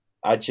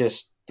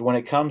when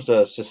it comes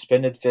to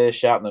suspended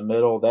fish out in the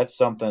middle, that's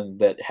something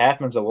that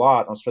happens a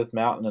lot on Smith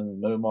Mountain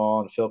and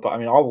Moomaw and Philippi. I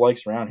mean, all the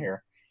lakes around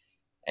here.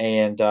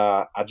 And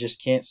I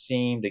just can't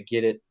seem to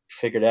get it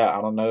figured out.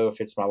 I don't know if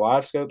it's my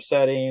live scope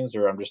settings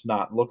or I'm just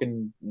not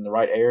looking in the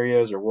right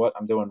areas or what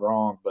I'm doing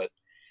wrong, but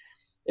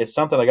it's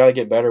something I got to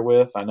get better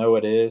with. I know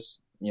it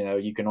is.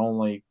 You can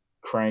only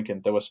crank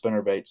and throw a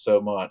spinnerbait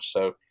so much.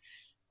 So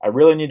I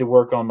really need to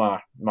work on my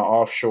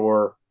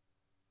offshore,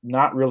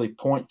 not really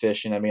point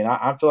fishing. I mean,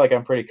 I feel like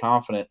I'm pretty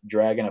confident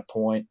dragging a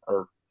point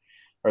or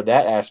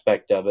that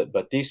aspect of it,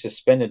 but these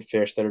suspended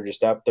fish that are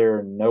just out there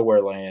in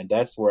nowhere land,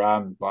 that's where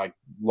I'm like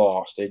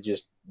lost. It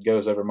just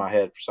goes over my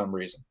head for some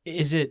reason.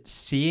 Is it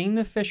seeing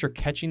the fish or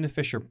catching the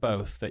fish or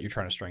both that you're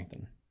trying to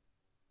strengthen?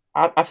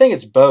 I think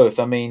it's both.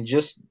 I mean,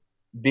 just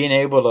being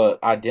able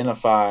to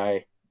identify,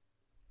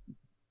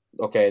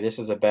 okay, this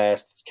is a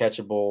bass that's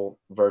catchable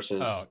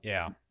versus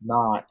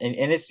not. And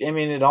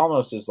it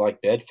almost is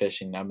like bed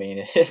fishing. I mean,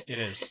 it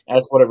is.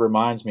 That's what it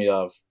reminds me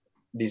of,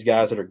 these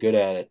guys that are good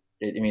at it.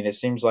 It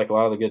seems like a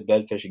lot of the good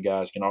bed fishing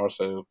guys can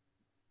also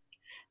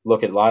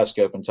look at live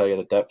scope and tell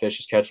you that fish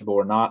is catchable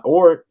or not,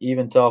 or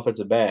even tell if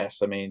it's a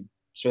bass. I mean,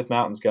 Smith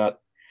Mountain's got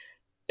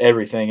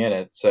everything in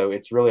it, so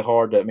it's really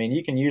hard to. I mean,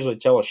 you can usually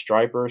tell a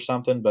striper or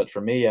something, but for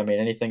me, I mean,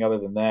 anything other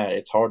than that,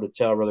 it's hard to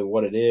tell really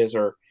what it is.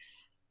 Or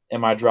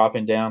am I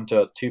dropping down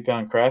to a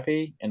 2-pound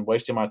crappie and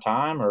wasting my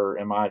time, or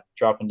am I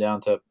dropping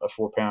down to a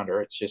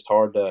 4-pounder? It's just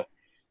hard to.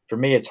 For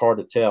me, it's hard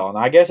to tell, and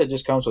I guess it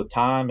just comes with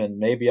time, and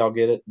maybe I'll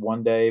get it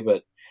one day,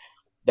 but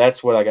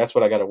that's what I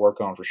got to work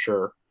on for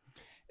sure.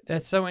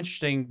 That's so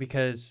interesting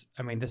because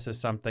I mean, this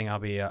is something I'll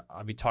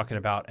be talking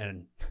about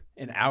in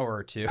an hour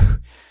or two,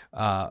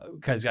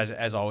 because guys,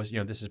 as always,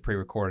 this is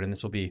pre-recorded, and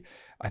this will be,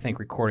 I think,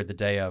 recorded the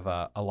day of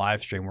a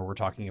live stream where we're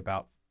talking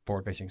about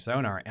forward-facing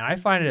sonar. And I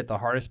find it the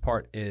hardest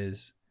part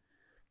is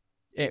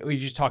we're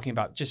just talking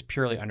about just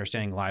purely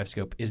understanding live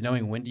scope is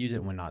knowing when to use it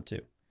and when not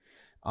to.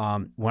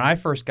 When I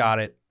first got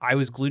it, I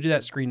was glued to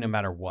that screen no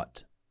matter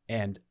what,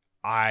 and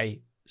I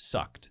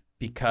sucked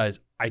because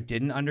I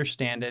didn't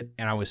understand it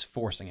and I was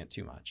forcing it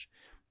too much.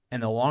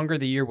 And the longer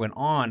the year went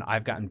on,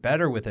 I've gotten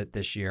better with it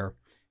this year.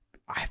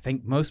 I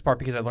think most part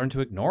because I learned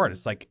to ignore it.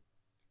 It's like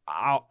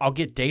I'll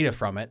get data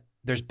from it.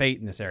 There's bait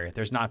in this area.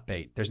 There's not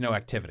bait. There's no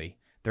activity.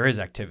 There is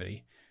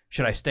activity.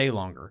 Should I stay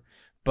longer?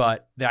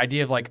 But the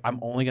idea of like I'm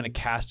only going to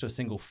cast to a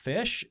single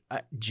fish,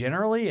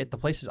 generally at the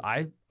places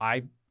I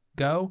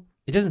go,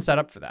 it doesn't set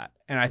up for that.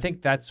 And I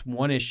think that's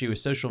one issue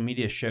is social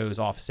media shows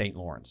off St.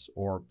 Lawrence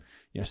or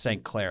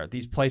St. Clair,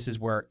 these places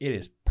where it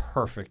is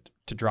perfect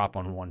to drop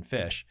on one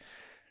fish.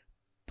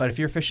 But if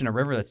you're fishing a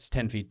river that's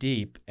 10 feet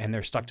deep and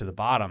they're stuck to the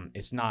bottom,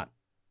 that's not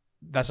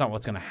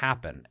what's going to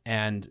happen.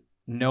 And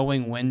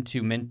knowing when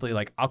to mentally,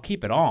 like, I'll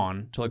keep it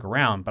on to look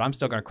around, but I'm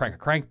still going to crank a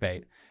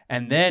crankbait.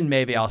 And then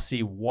maybe I'll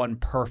see one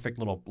perfect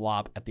little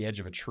blob at the edge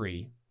of a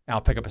tree and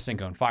I'll pick up a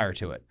Senko and fire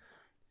to it.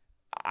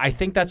 I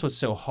think that's what's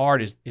so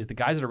hard is the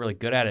guys that are really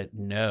good at it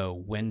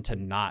know when to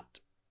not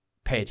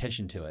pay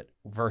attention to it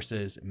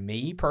versus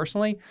me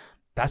personally.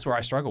 That's where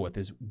I struggle with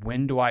is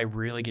when do I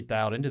really get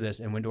dialed into this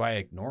and when do I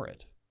ignore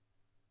it?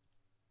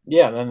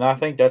 Yeah, and I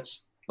think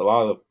that's a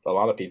lot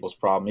of people's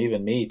problem,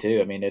 even me too.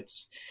 I mean,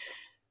 it's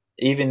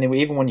even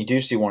when you do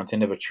see one at the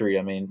end of a tree.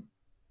 I mean,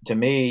 to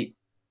me,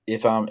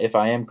 if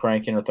I am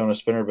cranking or throwing a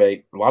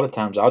spinnerbait, a lot of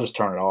times I'll just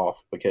turn it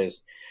off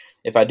because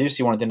if I do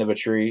see one at the end of a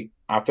tree,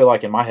 I feel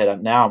like in my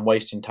head now I'm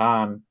wasting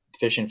time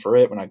fishing for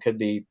it when I could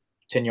be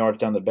 10 yards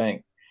down the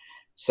bank.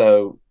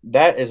 So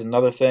that is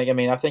another thing. I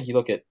mean, I think you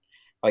look at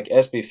like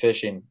SB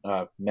Fishing,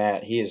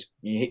 Matt.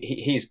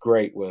 He's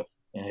great with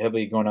and he'll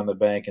be going down the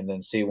bank and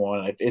then see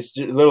one. It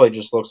literally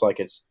just looks like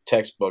it's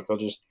textbook. He'll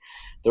just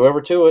throw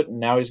over to it, and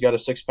now he's got a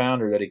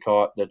 6-pounder that he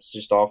caught that's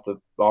just off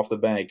the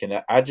bank. And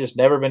I just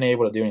never been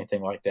able to do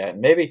anything like that.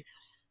 And maybe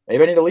I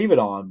need to leave it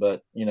on,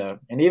 but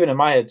and even in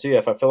my head too,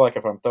 if I feel like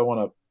if I'm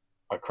throwing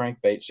a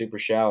crankbait super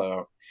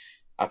shallow,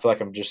 I feel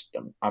like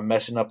I'm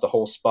messing up the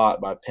whole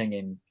spot by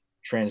pinging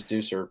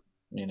transducer,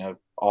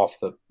 off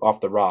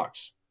the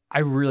rocks. I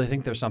really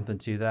think there's something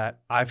to that.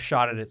 I've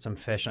shot it at some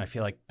fish, and I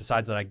feel like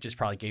besides that, I just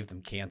probably gave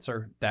them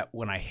cancer, that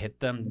when I hit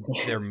them,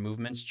 their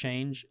movements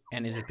change.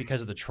 And is it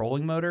because of the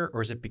trolling motor,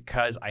 or is it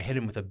because I hit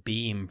him with a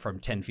beam from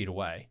 10 feet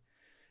away?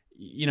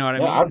 You know what I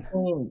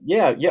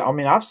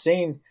mean? I've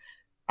seen.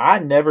 I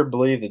never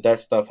believed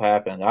that stuff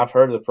happened. I've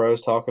heard the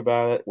pros talk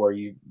about it, where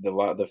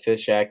the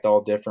fish act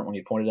all different when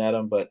you point it at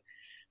them, but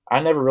I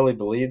never really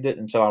believed it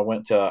until I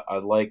went to a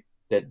lake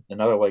that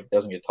another lake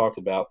doesn't get talked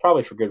about,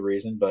 probably for good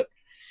reason, but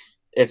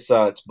it's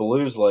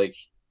Blues Lake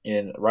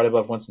right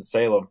above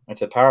Winston-Salem.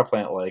 It's a power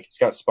plant lake. It's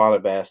got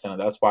spotted bass in it.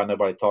 That's why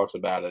nobody talks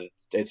about it.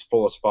 It's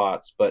full of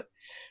spots. But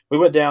we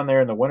went down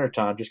there in the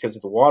wintertime just because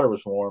the water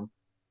was warm,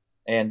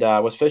 and I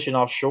was fishing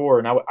offshore,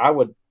 and I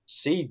would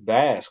see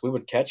bass. We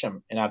would catch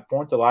them, and I'd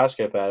point the live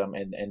scope at them,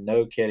 and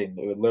no kidding,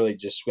 it would literally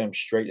just swim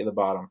straight to the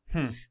bottom,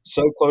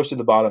 so close to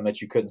the bottom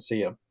that you couldn't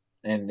see them.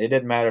 And it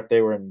didn't matter if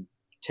they were in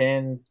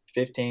 10,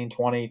 15,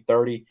 20,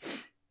 30,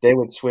 they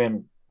would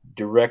swim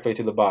directly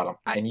to the bottom,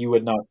 and you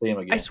would not see them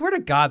again. I swear to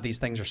God, these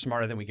things are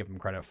smarter than we give them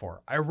credit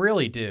for. I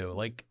really do.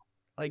 Like.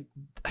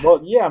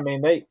 Well, yeah. I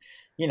mean,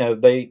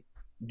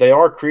 they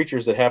are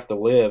creatures that have to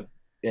live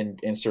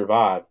and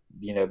survive.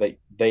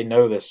 They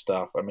know this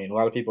stuff. I mean, a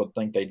lot of people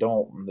think they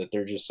don't, and that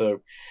they're just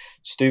so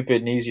stupid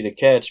and easy to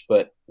catch.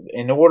 But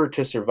in order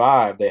to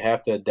survive, they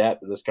have to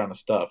adapt to this kind of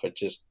stuff.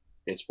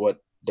 It's what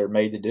they're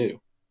made to do.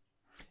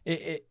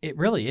 It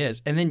really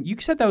is. And then you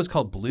said that was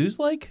called Blues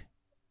Lake?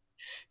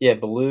 Yeah,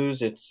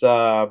 Blues. It's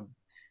about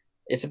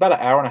an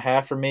hour and a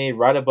half for me,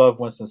 right above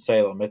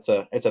Winston-Salem. It's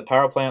a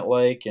power plant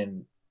lake,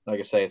 and like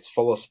I say, it's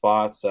full of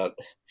spots.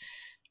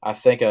 I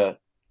think a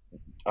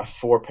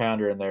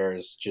 4-pounder in there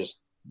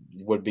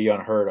would be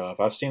unheard of.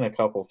 I've seen a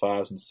couple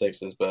 5s and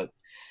 6s, but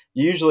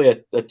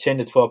usually a 10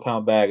 to 12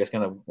 pound bag is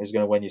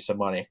gonna win you some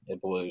money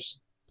at Blues.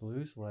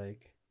 Blues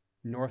Lake,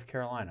 North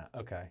Carolina.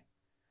 Okay,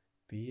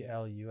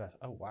 BLUS.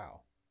 Oh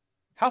wow,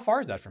 how far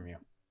is that from you?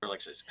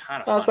 It's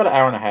kind of it's about an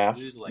hour and a half.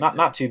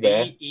 Not too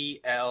bad.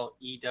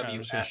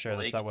 BELEWS. Sure,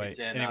 that's that way.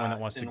 Anyone that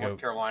wants to go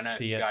Carolina,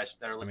 see it, guys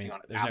that are listening on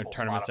there's Apple, no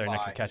tournaments there, and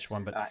I can catch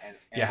one. But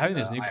having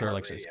those nuclear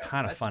lakes is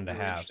kind of fun to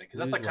have. Because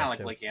that's like kind of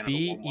like Lake Anna.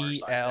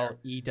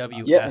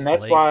 BELEWS. Yeah, and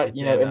that's why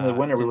in the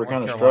winter we were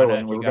kind of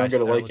struggling. We were going to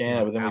go to Lake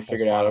Anna, but then we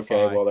figured out,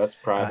 okay, well that's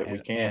private, we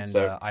can't.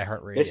 So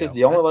this is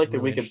the only lake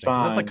that we could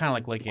find. That's like kind of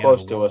like Lake Anna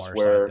close to us,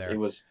 where it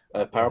was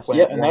a power plant.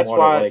 Yeah, and that's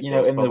why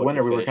in the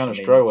winter we were kind of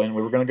struggling.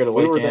 We were going to go to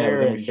Lake Anna,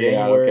 but then we figured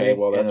out, okay,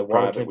 well that's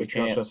private, we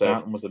can't.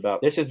 So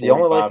this is the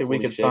only lake that we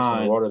could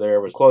find. The water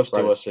there was close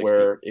to us,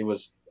 where it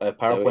was a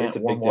power plant, a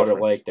warm water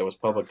lake that was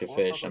public to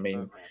fish. I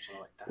mean,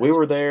 we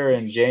were there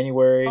in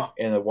January,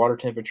 and the water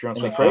temperature on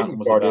the crazy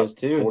part is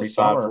too,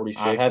 45,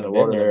 46. I hadn't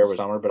been there in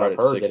summer, but I've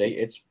heard that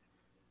it's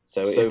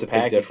a big difference.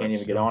 You can't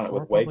even get on it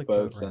with wake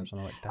boats, and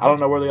I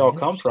don't know where they all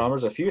come from.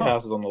 There's a few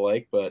houses on the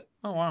lake, but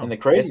and the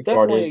crazy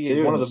part is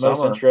too, one of the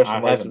most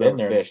interesting lakes I've been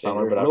there in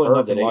summer, but I've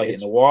heard that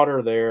it's the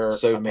water there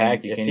so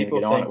packed you can't even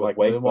get on it like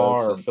Lake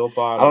Moomaw or Philpott.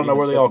 I don't know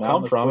where they all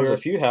come from. There's a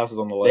few houses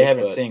on the lake. They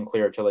haven't seen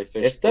clear until they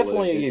fish. It's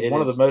definitely one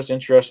of the most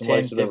interesting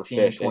lakes I've ever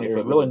fished.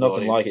 There's really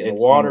nothing like it.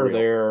 The water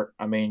there,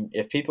 I mean,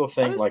 if people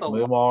think like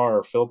Moomaw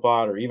or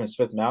Philpott or even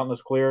Smith Mountain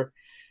is clear,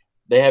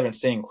 they haven't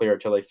seen clear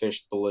until they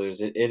fished the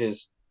Blues. It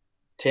is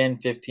 10,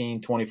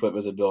 15, 20-foot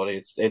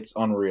visibility. It's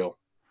unreal.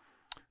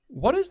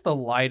 What is the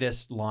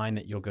lightest line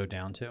that you'll go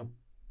down to?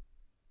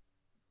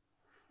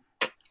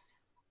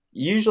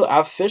 Usually,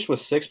 I've fished with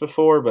 6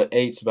 before, but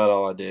 8's about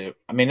all I do.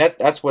 I mean,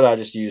 that's what I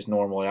just use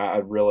normally. I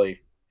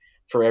really,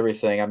 for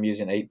everything, I'm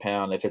using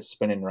 8-pound if it's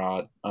spinning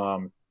rod.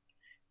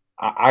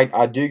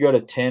 I do go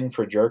to 10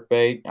 for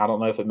jerkbait. I don't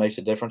know if it makes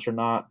a difference or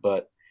not,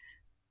 but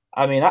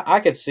I mean,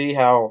 I could see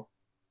how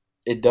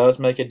it does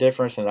make a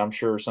difference, and I'm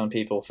sure some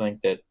people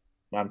think that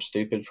I'm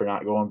stupid for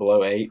not going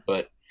below 8,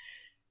 but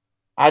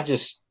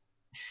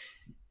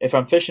if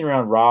I'm fishing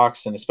around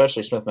rocks, and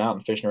especially Smith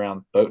Mountain, fishing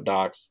around boat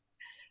docks,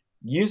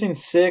 using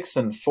 6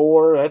 and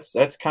 4,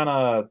 that's kind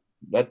of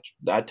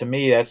that to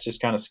me, that's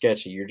just kind of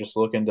sketchy. You're just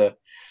looking to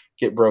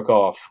get broke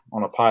off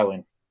on a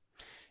piling.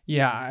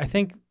 Yeah, I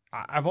think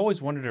I've always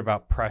wondered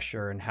about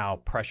pressure and how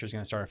pressure is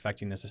going to start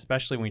affecting this,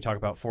 especially when you talk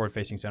about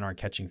forward-facing sonar and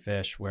catching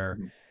fish, where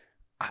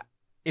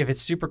if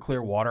it's super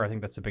clear water, I think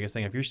that's the biggest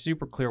thing. If you're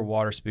super clear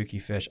water, spooky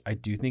fish, I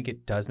do think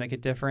it does make a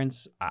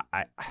difference.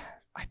 I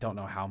don't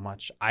know how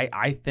much.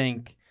 I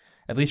think,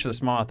 at least for the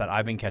smallmouth that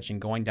I've been catching,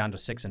 going down to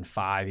 6 and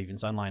 5, even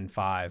sunline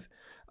 5.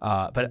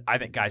 But I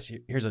think, guys,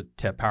 here's a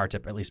tip, power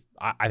tip. At least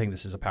I think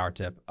this is a power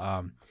tip.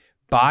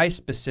 Buy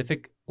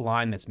specific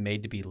line that's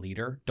made to be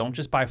leader. Don't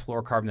just buy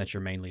fluorocarbon that's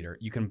your main leader.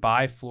 You can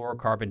buy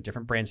fluorocarbon.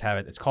 Different brands have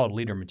it. It's called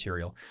leader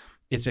material.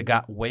 It's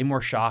got way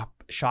more shock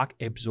shock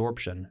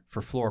absorption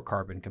for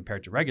fluorocarbon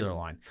compared to regular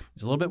line.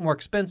 It's a little bit more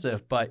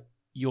expensive, but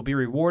you'll be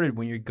rewarded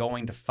when you're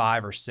going to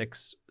 5 or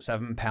 6,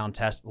 7 pound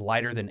test,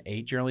 lighter than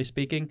 8, generally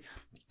speaking.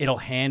 It'll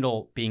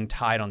handle being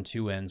tied on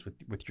 2 ends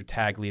with your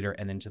tag leader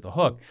and then to the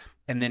hook.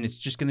 And then it's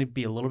just going to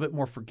be a little bit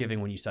more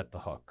forgiving when you set the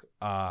hook.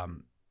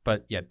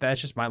 But yeah,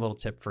 that's just my little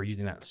tip for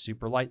using that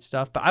super light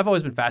stuff. But I've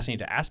always been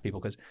fascinated to ask people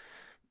because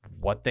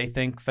what they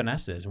think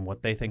finesse is and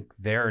what they think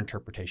their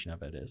interpretation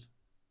of it is.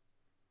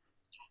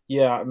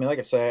 Yeah, I mean, like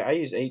I say, I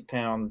use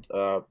 8-pound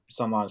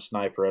Sunline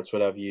Sniper. That's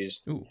what I've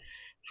used Ooh.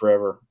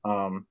 forever.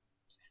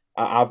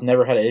 I've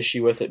never had an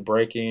issue with it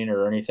breaking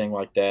or anything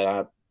like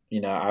that.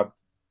 I've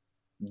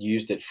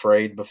used it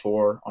frayed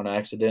before on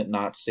accident,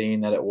 not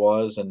seeing that it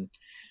was, and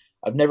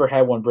I've never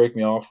had one break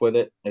me off with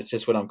it. It's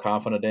just what I'm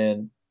confident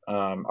in.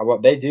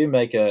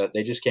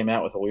 They just came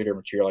out with a leader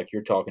material like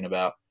you're talking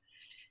about,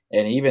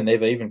 and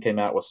they've even came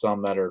out with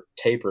some that are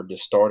tapered to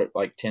start at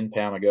like 10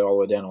 pound and go all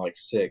the way down to like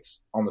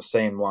 6 on the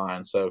same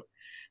line. So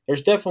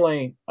there's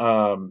definitely,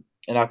 and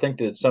I think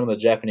that some of the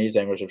Japanese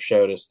anglers have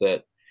showed us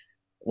that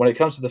when it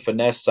comes to the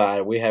finesse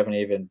side, we haven't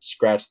even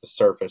scratched the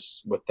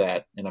surface with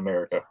that in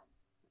America.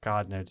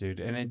 God, no, dude.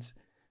 And it's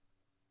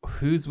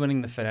who's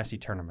winning the finesse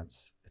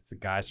tournaments? It's the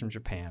guys from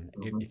Japan.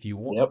 Mm-hmm.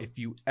 If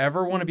you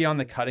ever want to be on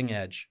the cutting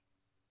edge,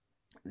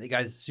 the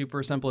guys,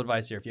 super simple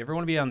advice here. If you ever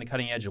want to be on the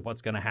cutting edge of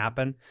what's going to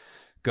happen,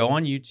 go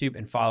on YouTube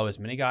and follow as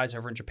many guys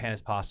over in Japan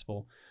as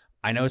possible.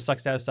 I know it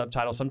sucks to have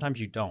subtitles.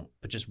 Sometimes you don't,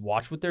 but just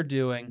watch what they're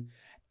doing,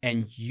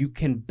 and you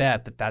can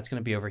bet that that's going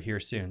to be over here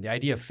soon. The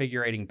idea of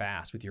figure eighting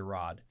bass with your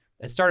rod.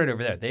 It started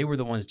over there. They were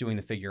the ones doing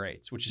the figure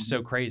eights, which is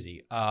so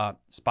crazy.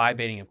 Spy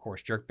baiting, of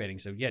course, jerk baiting.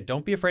 So yeah,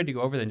 don't be afraid to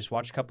go over there and just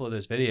watch a couple of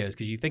those videos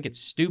because you think it's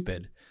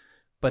stupid,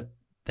 but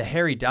the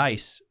hairy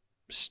dice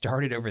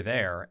started over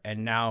there,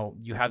 and now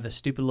you have this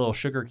stupid little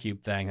sugar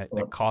cube thing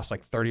that costs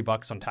like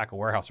 $30 on Tackle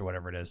Warehouse or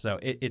whatever it is. So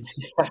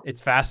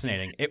it's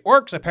fascinating. It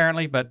works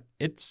apparently, but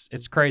it's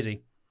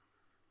crazy.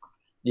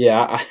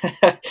 Yeah,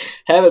 I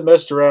haven't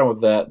messed around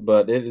with that,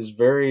 but it is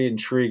very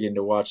intriguing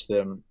to watch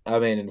them. I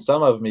mean, and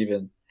some of them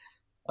even.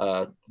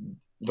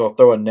 They'll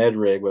throw a Ned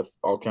rig with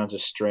all kinds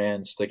of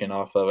strands sticking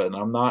off of it, and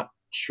I'm not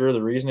sure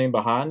the reasoning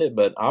behind it,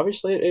 but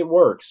obviously it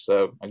works.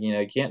 So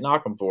you can't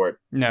knock them for it.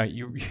 No,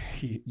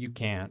 you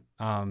can't.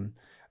 And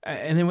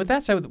then with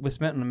that said, with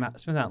Smith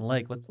Mountain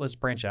Lake, let's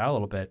branch out a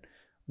little bit.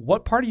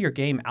 What part of your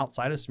game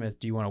outside of Smith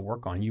do you want to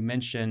work on? You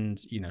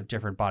mentioned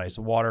different bodies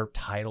of water,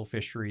 tidal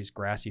fisheries,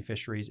 grassy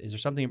fisheries. Is there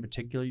something in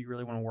particular you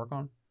really want to work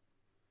on?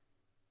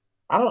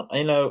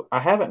 I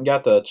haven't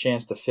got the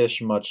chance to fish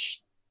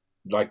much.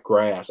 Like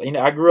grass.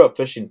 I grew up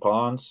fishing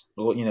ponds,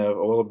 a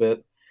little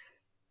bit,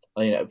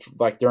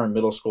 like during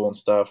middle school and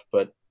stuff.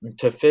 But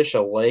to fish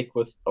a lake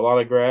with a lot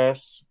of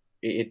grass,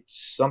 it's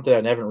something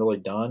I haven't really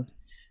done.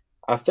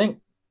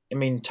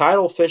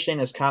 Tidal fishing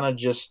is kind of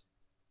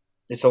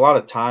it's a lot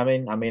of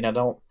timing. I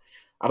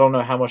don't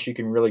know how much you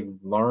can really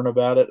learn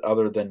about it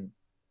other than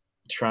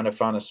trying to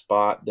find a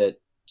spot that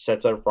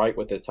sets up right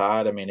with the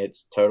tide.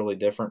 It's totally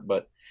different,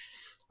 but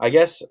I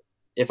guess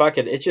if I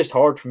could, it's just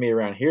hard for me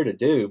around here to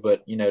do,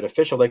 but to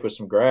fish a lake with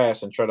some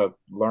grass and try to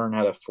learn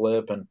how to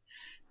flip, and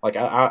like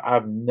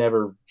I've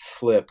never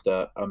flipped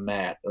a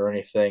mat or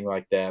anything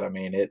like that.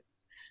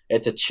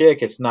 At the Chick,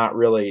 it's not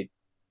really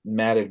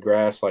matted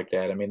grass like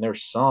that.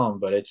 There's some,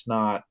 but it's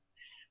not.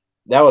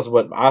 That was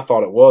what I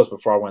thought it was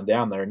before I went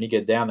down there. And you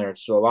get down there,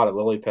 it's still a lot of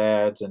lily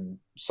pads and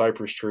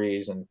cypress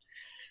trees, and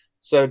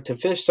so to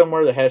fish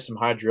somewhere that has some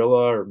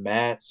hydrilla or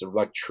mats or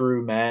like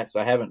true mats,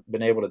 I haven't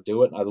been able to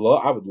do it. I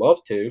would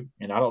love to,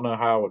 and I don't know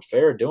how I would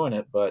fare doing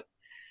it, but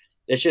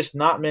it's just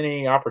not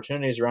many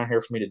opportunities around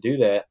here for me to do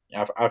that.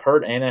 I've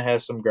heard Anna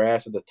has some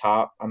grass at the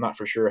top. I'm not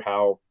for sure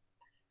how,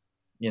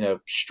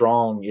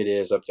 strong it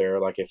is up there,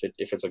 like if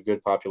it's a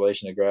good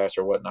population of grass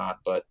or whatnot.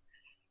 But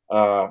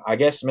I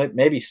guess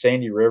maybe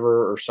Sandy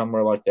River or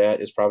somewhere like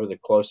that is probably the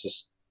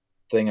closest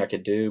thing I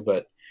could do,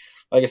 but.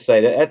 Like I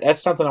say,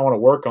 that's something I want to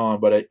work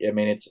on, but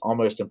it's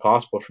almost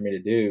impossible for me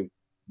to do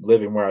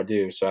living where I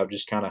do. So I've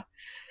just kind of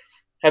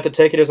have to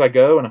take it as I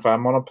go. And if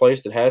I'm on a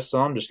place that has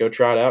some, just go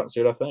try it out and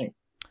see what I think.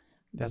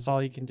 That's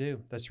all you can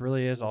do. This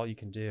really is all you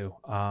can do.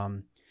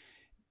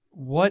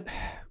 What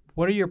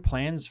are your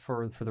plans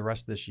for the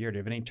rest of this year? Do you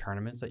have any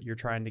tournaments that you're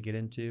trying to get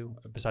into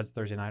besides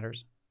Thursday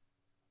Nighters?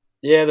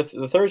 Yeah,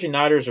 the Thursday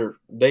Nighters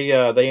they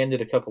ended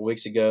a couple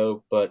weeks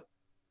ago, but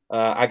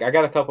I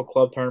got a couple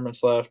club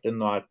tournaments left in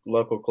my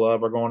local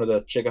club. We're going to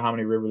the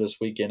Chickahominy River this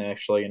weekend,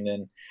 actually, and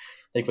then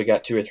I think we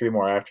got 2 or 3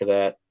 more after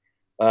that.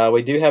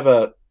 We do have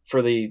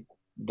for the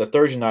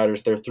Thursday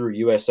Nighters, they're through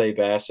USA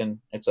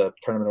Bassin. It's a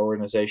tournament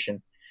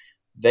organization.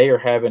 They are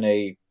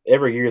having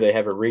every year they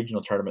have a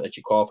regional tournament that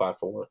you qualify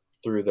for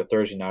through the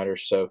Thursday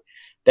Nighters. So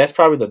that's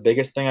probably the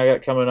biggest thing I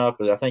got coming up.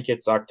 I think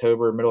it's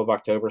middle of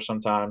October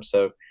sometime.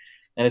 So,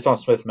 and it's on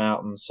Smith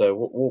Mountain.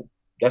 So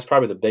that's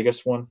probably the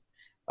biggest one.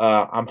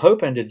 I'm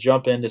hoping to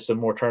jump into some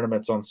more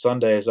tournaments on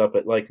Sundays up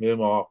at Lake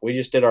Moomaw. We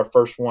just did our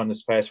first one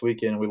this past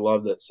weekend, and we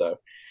loved it. So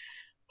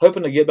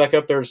hoping to get back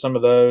up there to some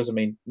of those.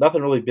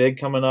 Nothing really big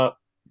coming up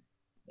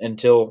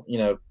until,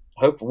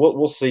 hope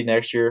we'll see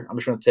next year. I'm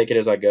just going to take it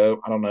as I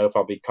go. I don't know if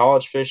I'll be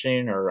college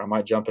fishing or I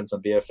might jump in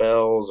some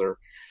BFLs or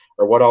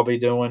what I'll be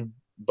doing.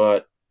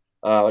 But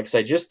like I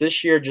say, just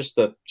this year, just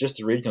the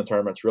regional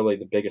tournament's really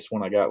the biggest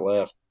one I got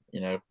left. You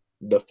know,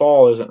 the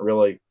fall isn't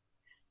really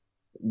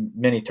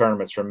many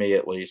tournaments for me,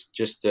 at least.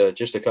 Just a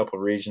couple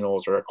of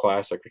regionals or a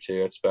classic or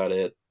two. That's about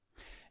it.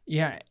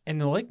 Yeah,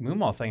 and the Lake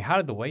Moomaw thing. How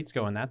did the weights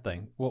go in that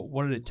thing?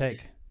 What did it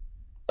take?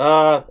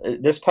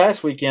 This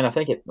past weekend, I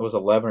think it was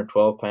 11 or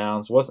 12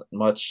 pounds. Wasn't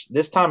much.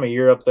 This time of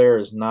year up there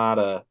is not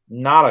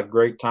a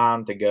great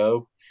time to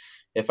go.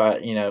 If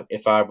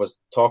I was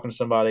talking to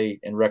somebody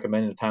and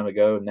recommending the time to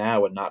go,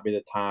 now would not be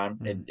the time.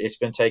 It's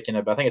been taking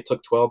I think it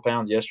took 12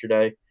 pounds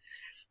yesterday,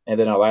 and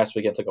then last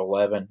weekend took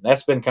 11.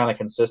 That's been kind of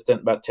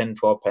consistent, about 10,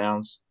 12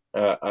 pounds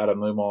out of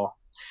Moomaw.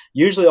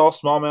 Usually all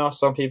smallmouth.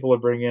 Some people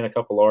would bring in a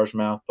couple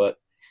largemouth, but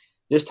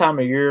this time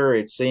of year,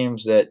 it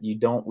seems that you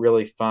don't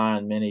really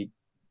find many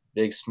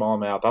big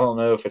smallmouth. I don't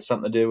know if it's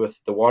something to do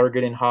with the water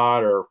getting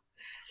hot or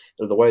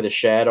the way the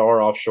shad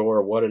are offshore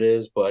or what it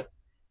is, but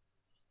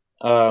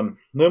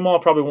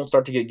Moomaw probably won't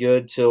start to get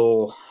good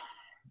till,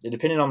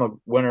 depending on the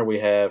winter we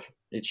have,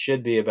 it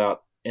should be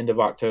about end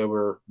of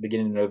October,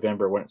 beginning of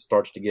November when it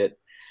starts to get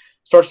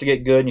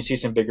good and you see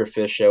some bigger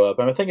fish show up.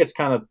 And I think it's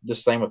kind of the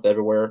same with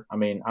everywhere. I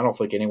mean, I don't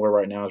think anywhere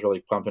right now is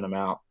really pumping them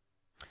out,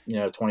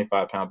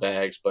 25-pound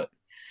bags, but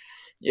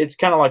it's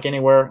kind of like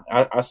anywhere.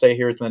 I say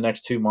here within the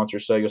next 2 months or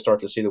so, you'll start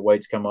to see the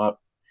weights come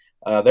up.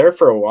 There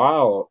for a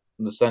while,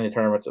 the Sunday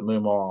tournaments at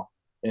Moomaw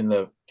in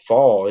the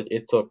fall,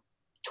 it took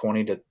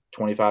 20 to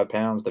 25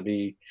 pounds to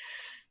be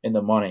in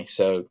the money.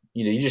 So,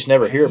 you just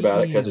never hear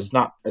about it because it's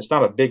not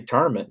a big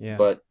tournament. Yeah.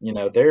 But,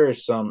 there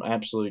is some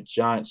absolute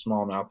giant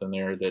smallmouth in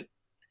there that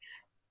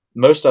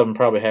most of them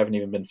probably haven't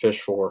even been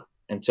fished for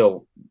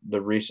until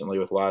recently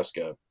with live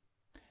scope.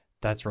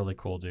 That's really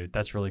cool, dude.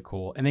 That's really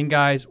cool. And then,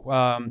 guys,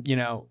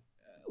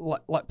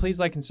 please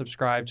like and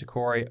subscribe to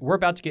Cory. We're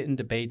about to get in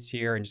debates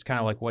here and just kind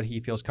of like what he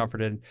feels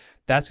comforted.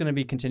 That's going to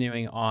be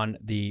continuing on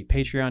the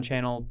Patreon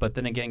channel. But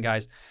then again,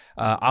 guys,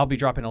 I'll be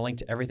dropping a link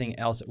to everything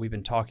else that we've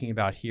been talking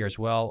about here as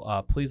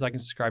well. Please like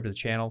and subscribe to the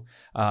channel.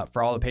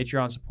 For all the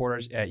Patreon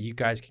supporters, you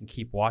guys can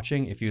keep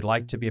watching. If you'd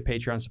like to be a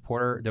Patreon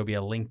supporter, there'll be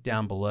a link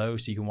down below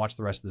so you can watch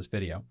the rest of this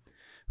video.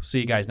 We'll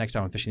see you guys next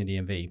time on Fishing the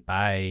DMV.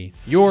 Bye.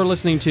 You're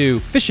listening to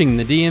Fishing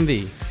the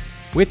DMV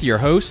with your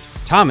host,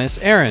 Thomas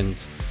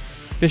Ahrens.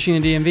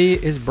 Fishing the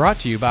DMV is brought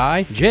to you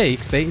by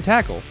Jake's Bait and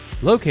Tackle,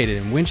 located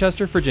in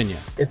Winchester, Virginia.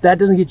 If that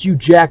doesn't get you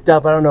jacked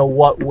up, I don't know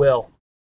what will.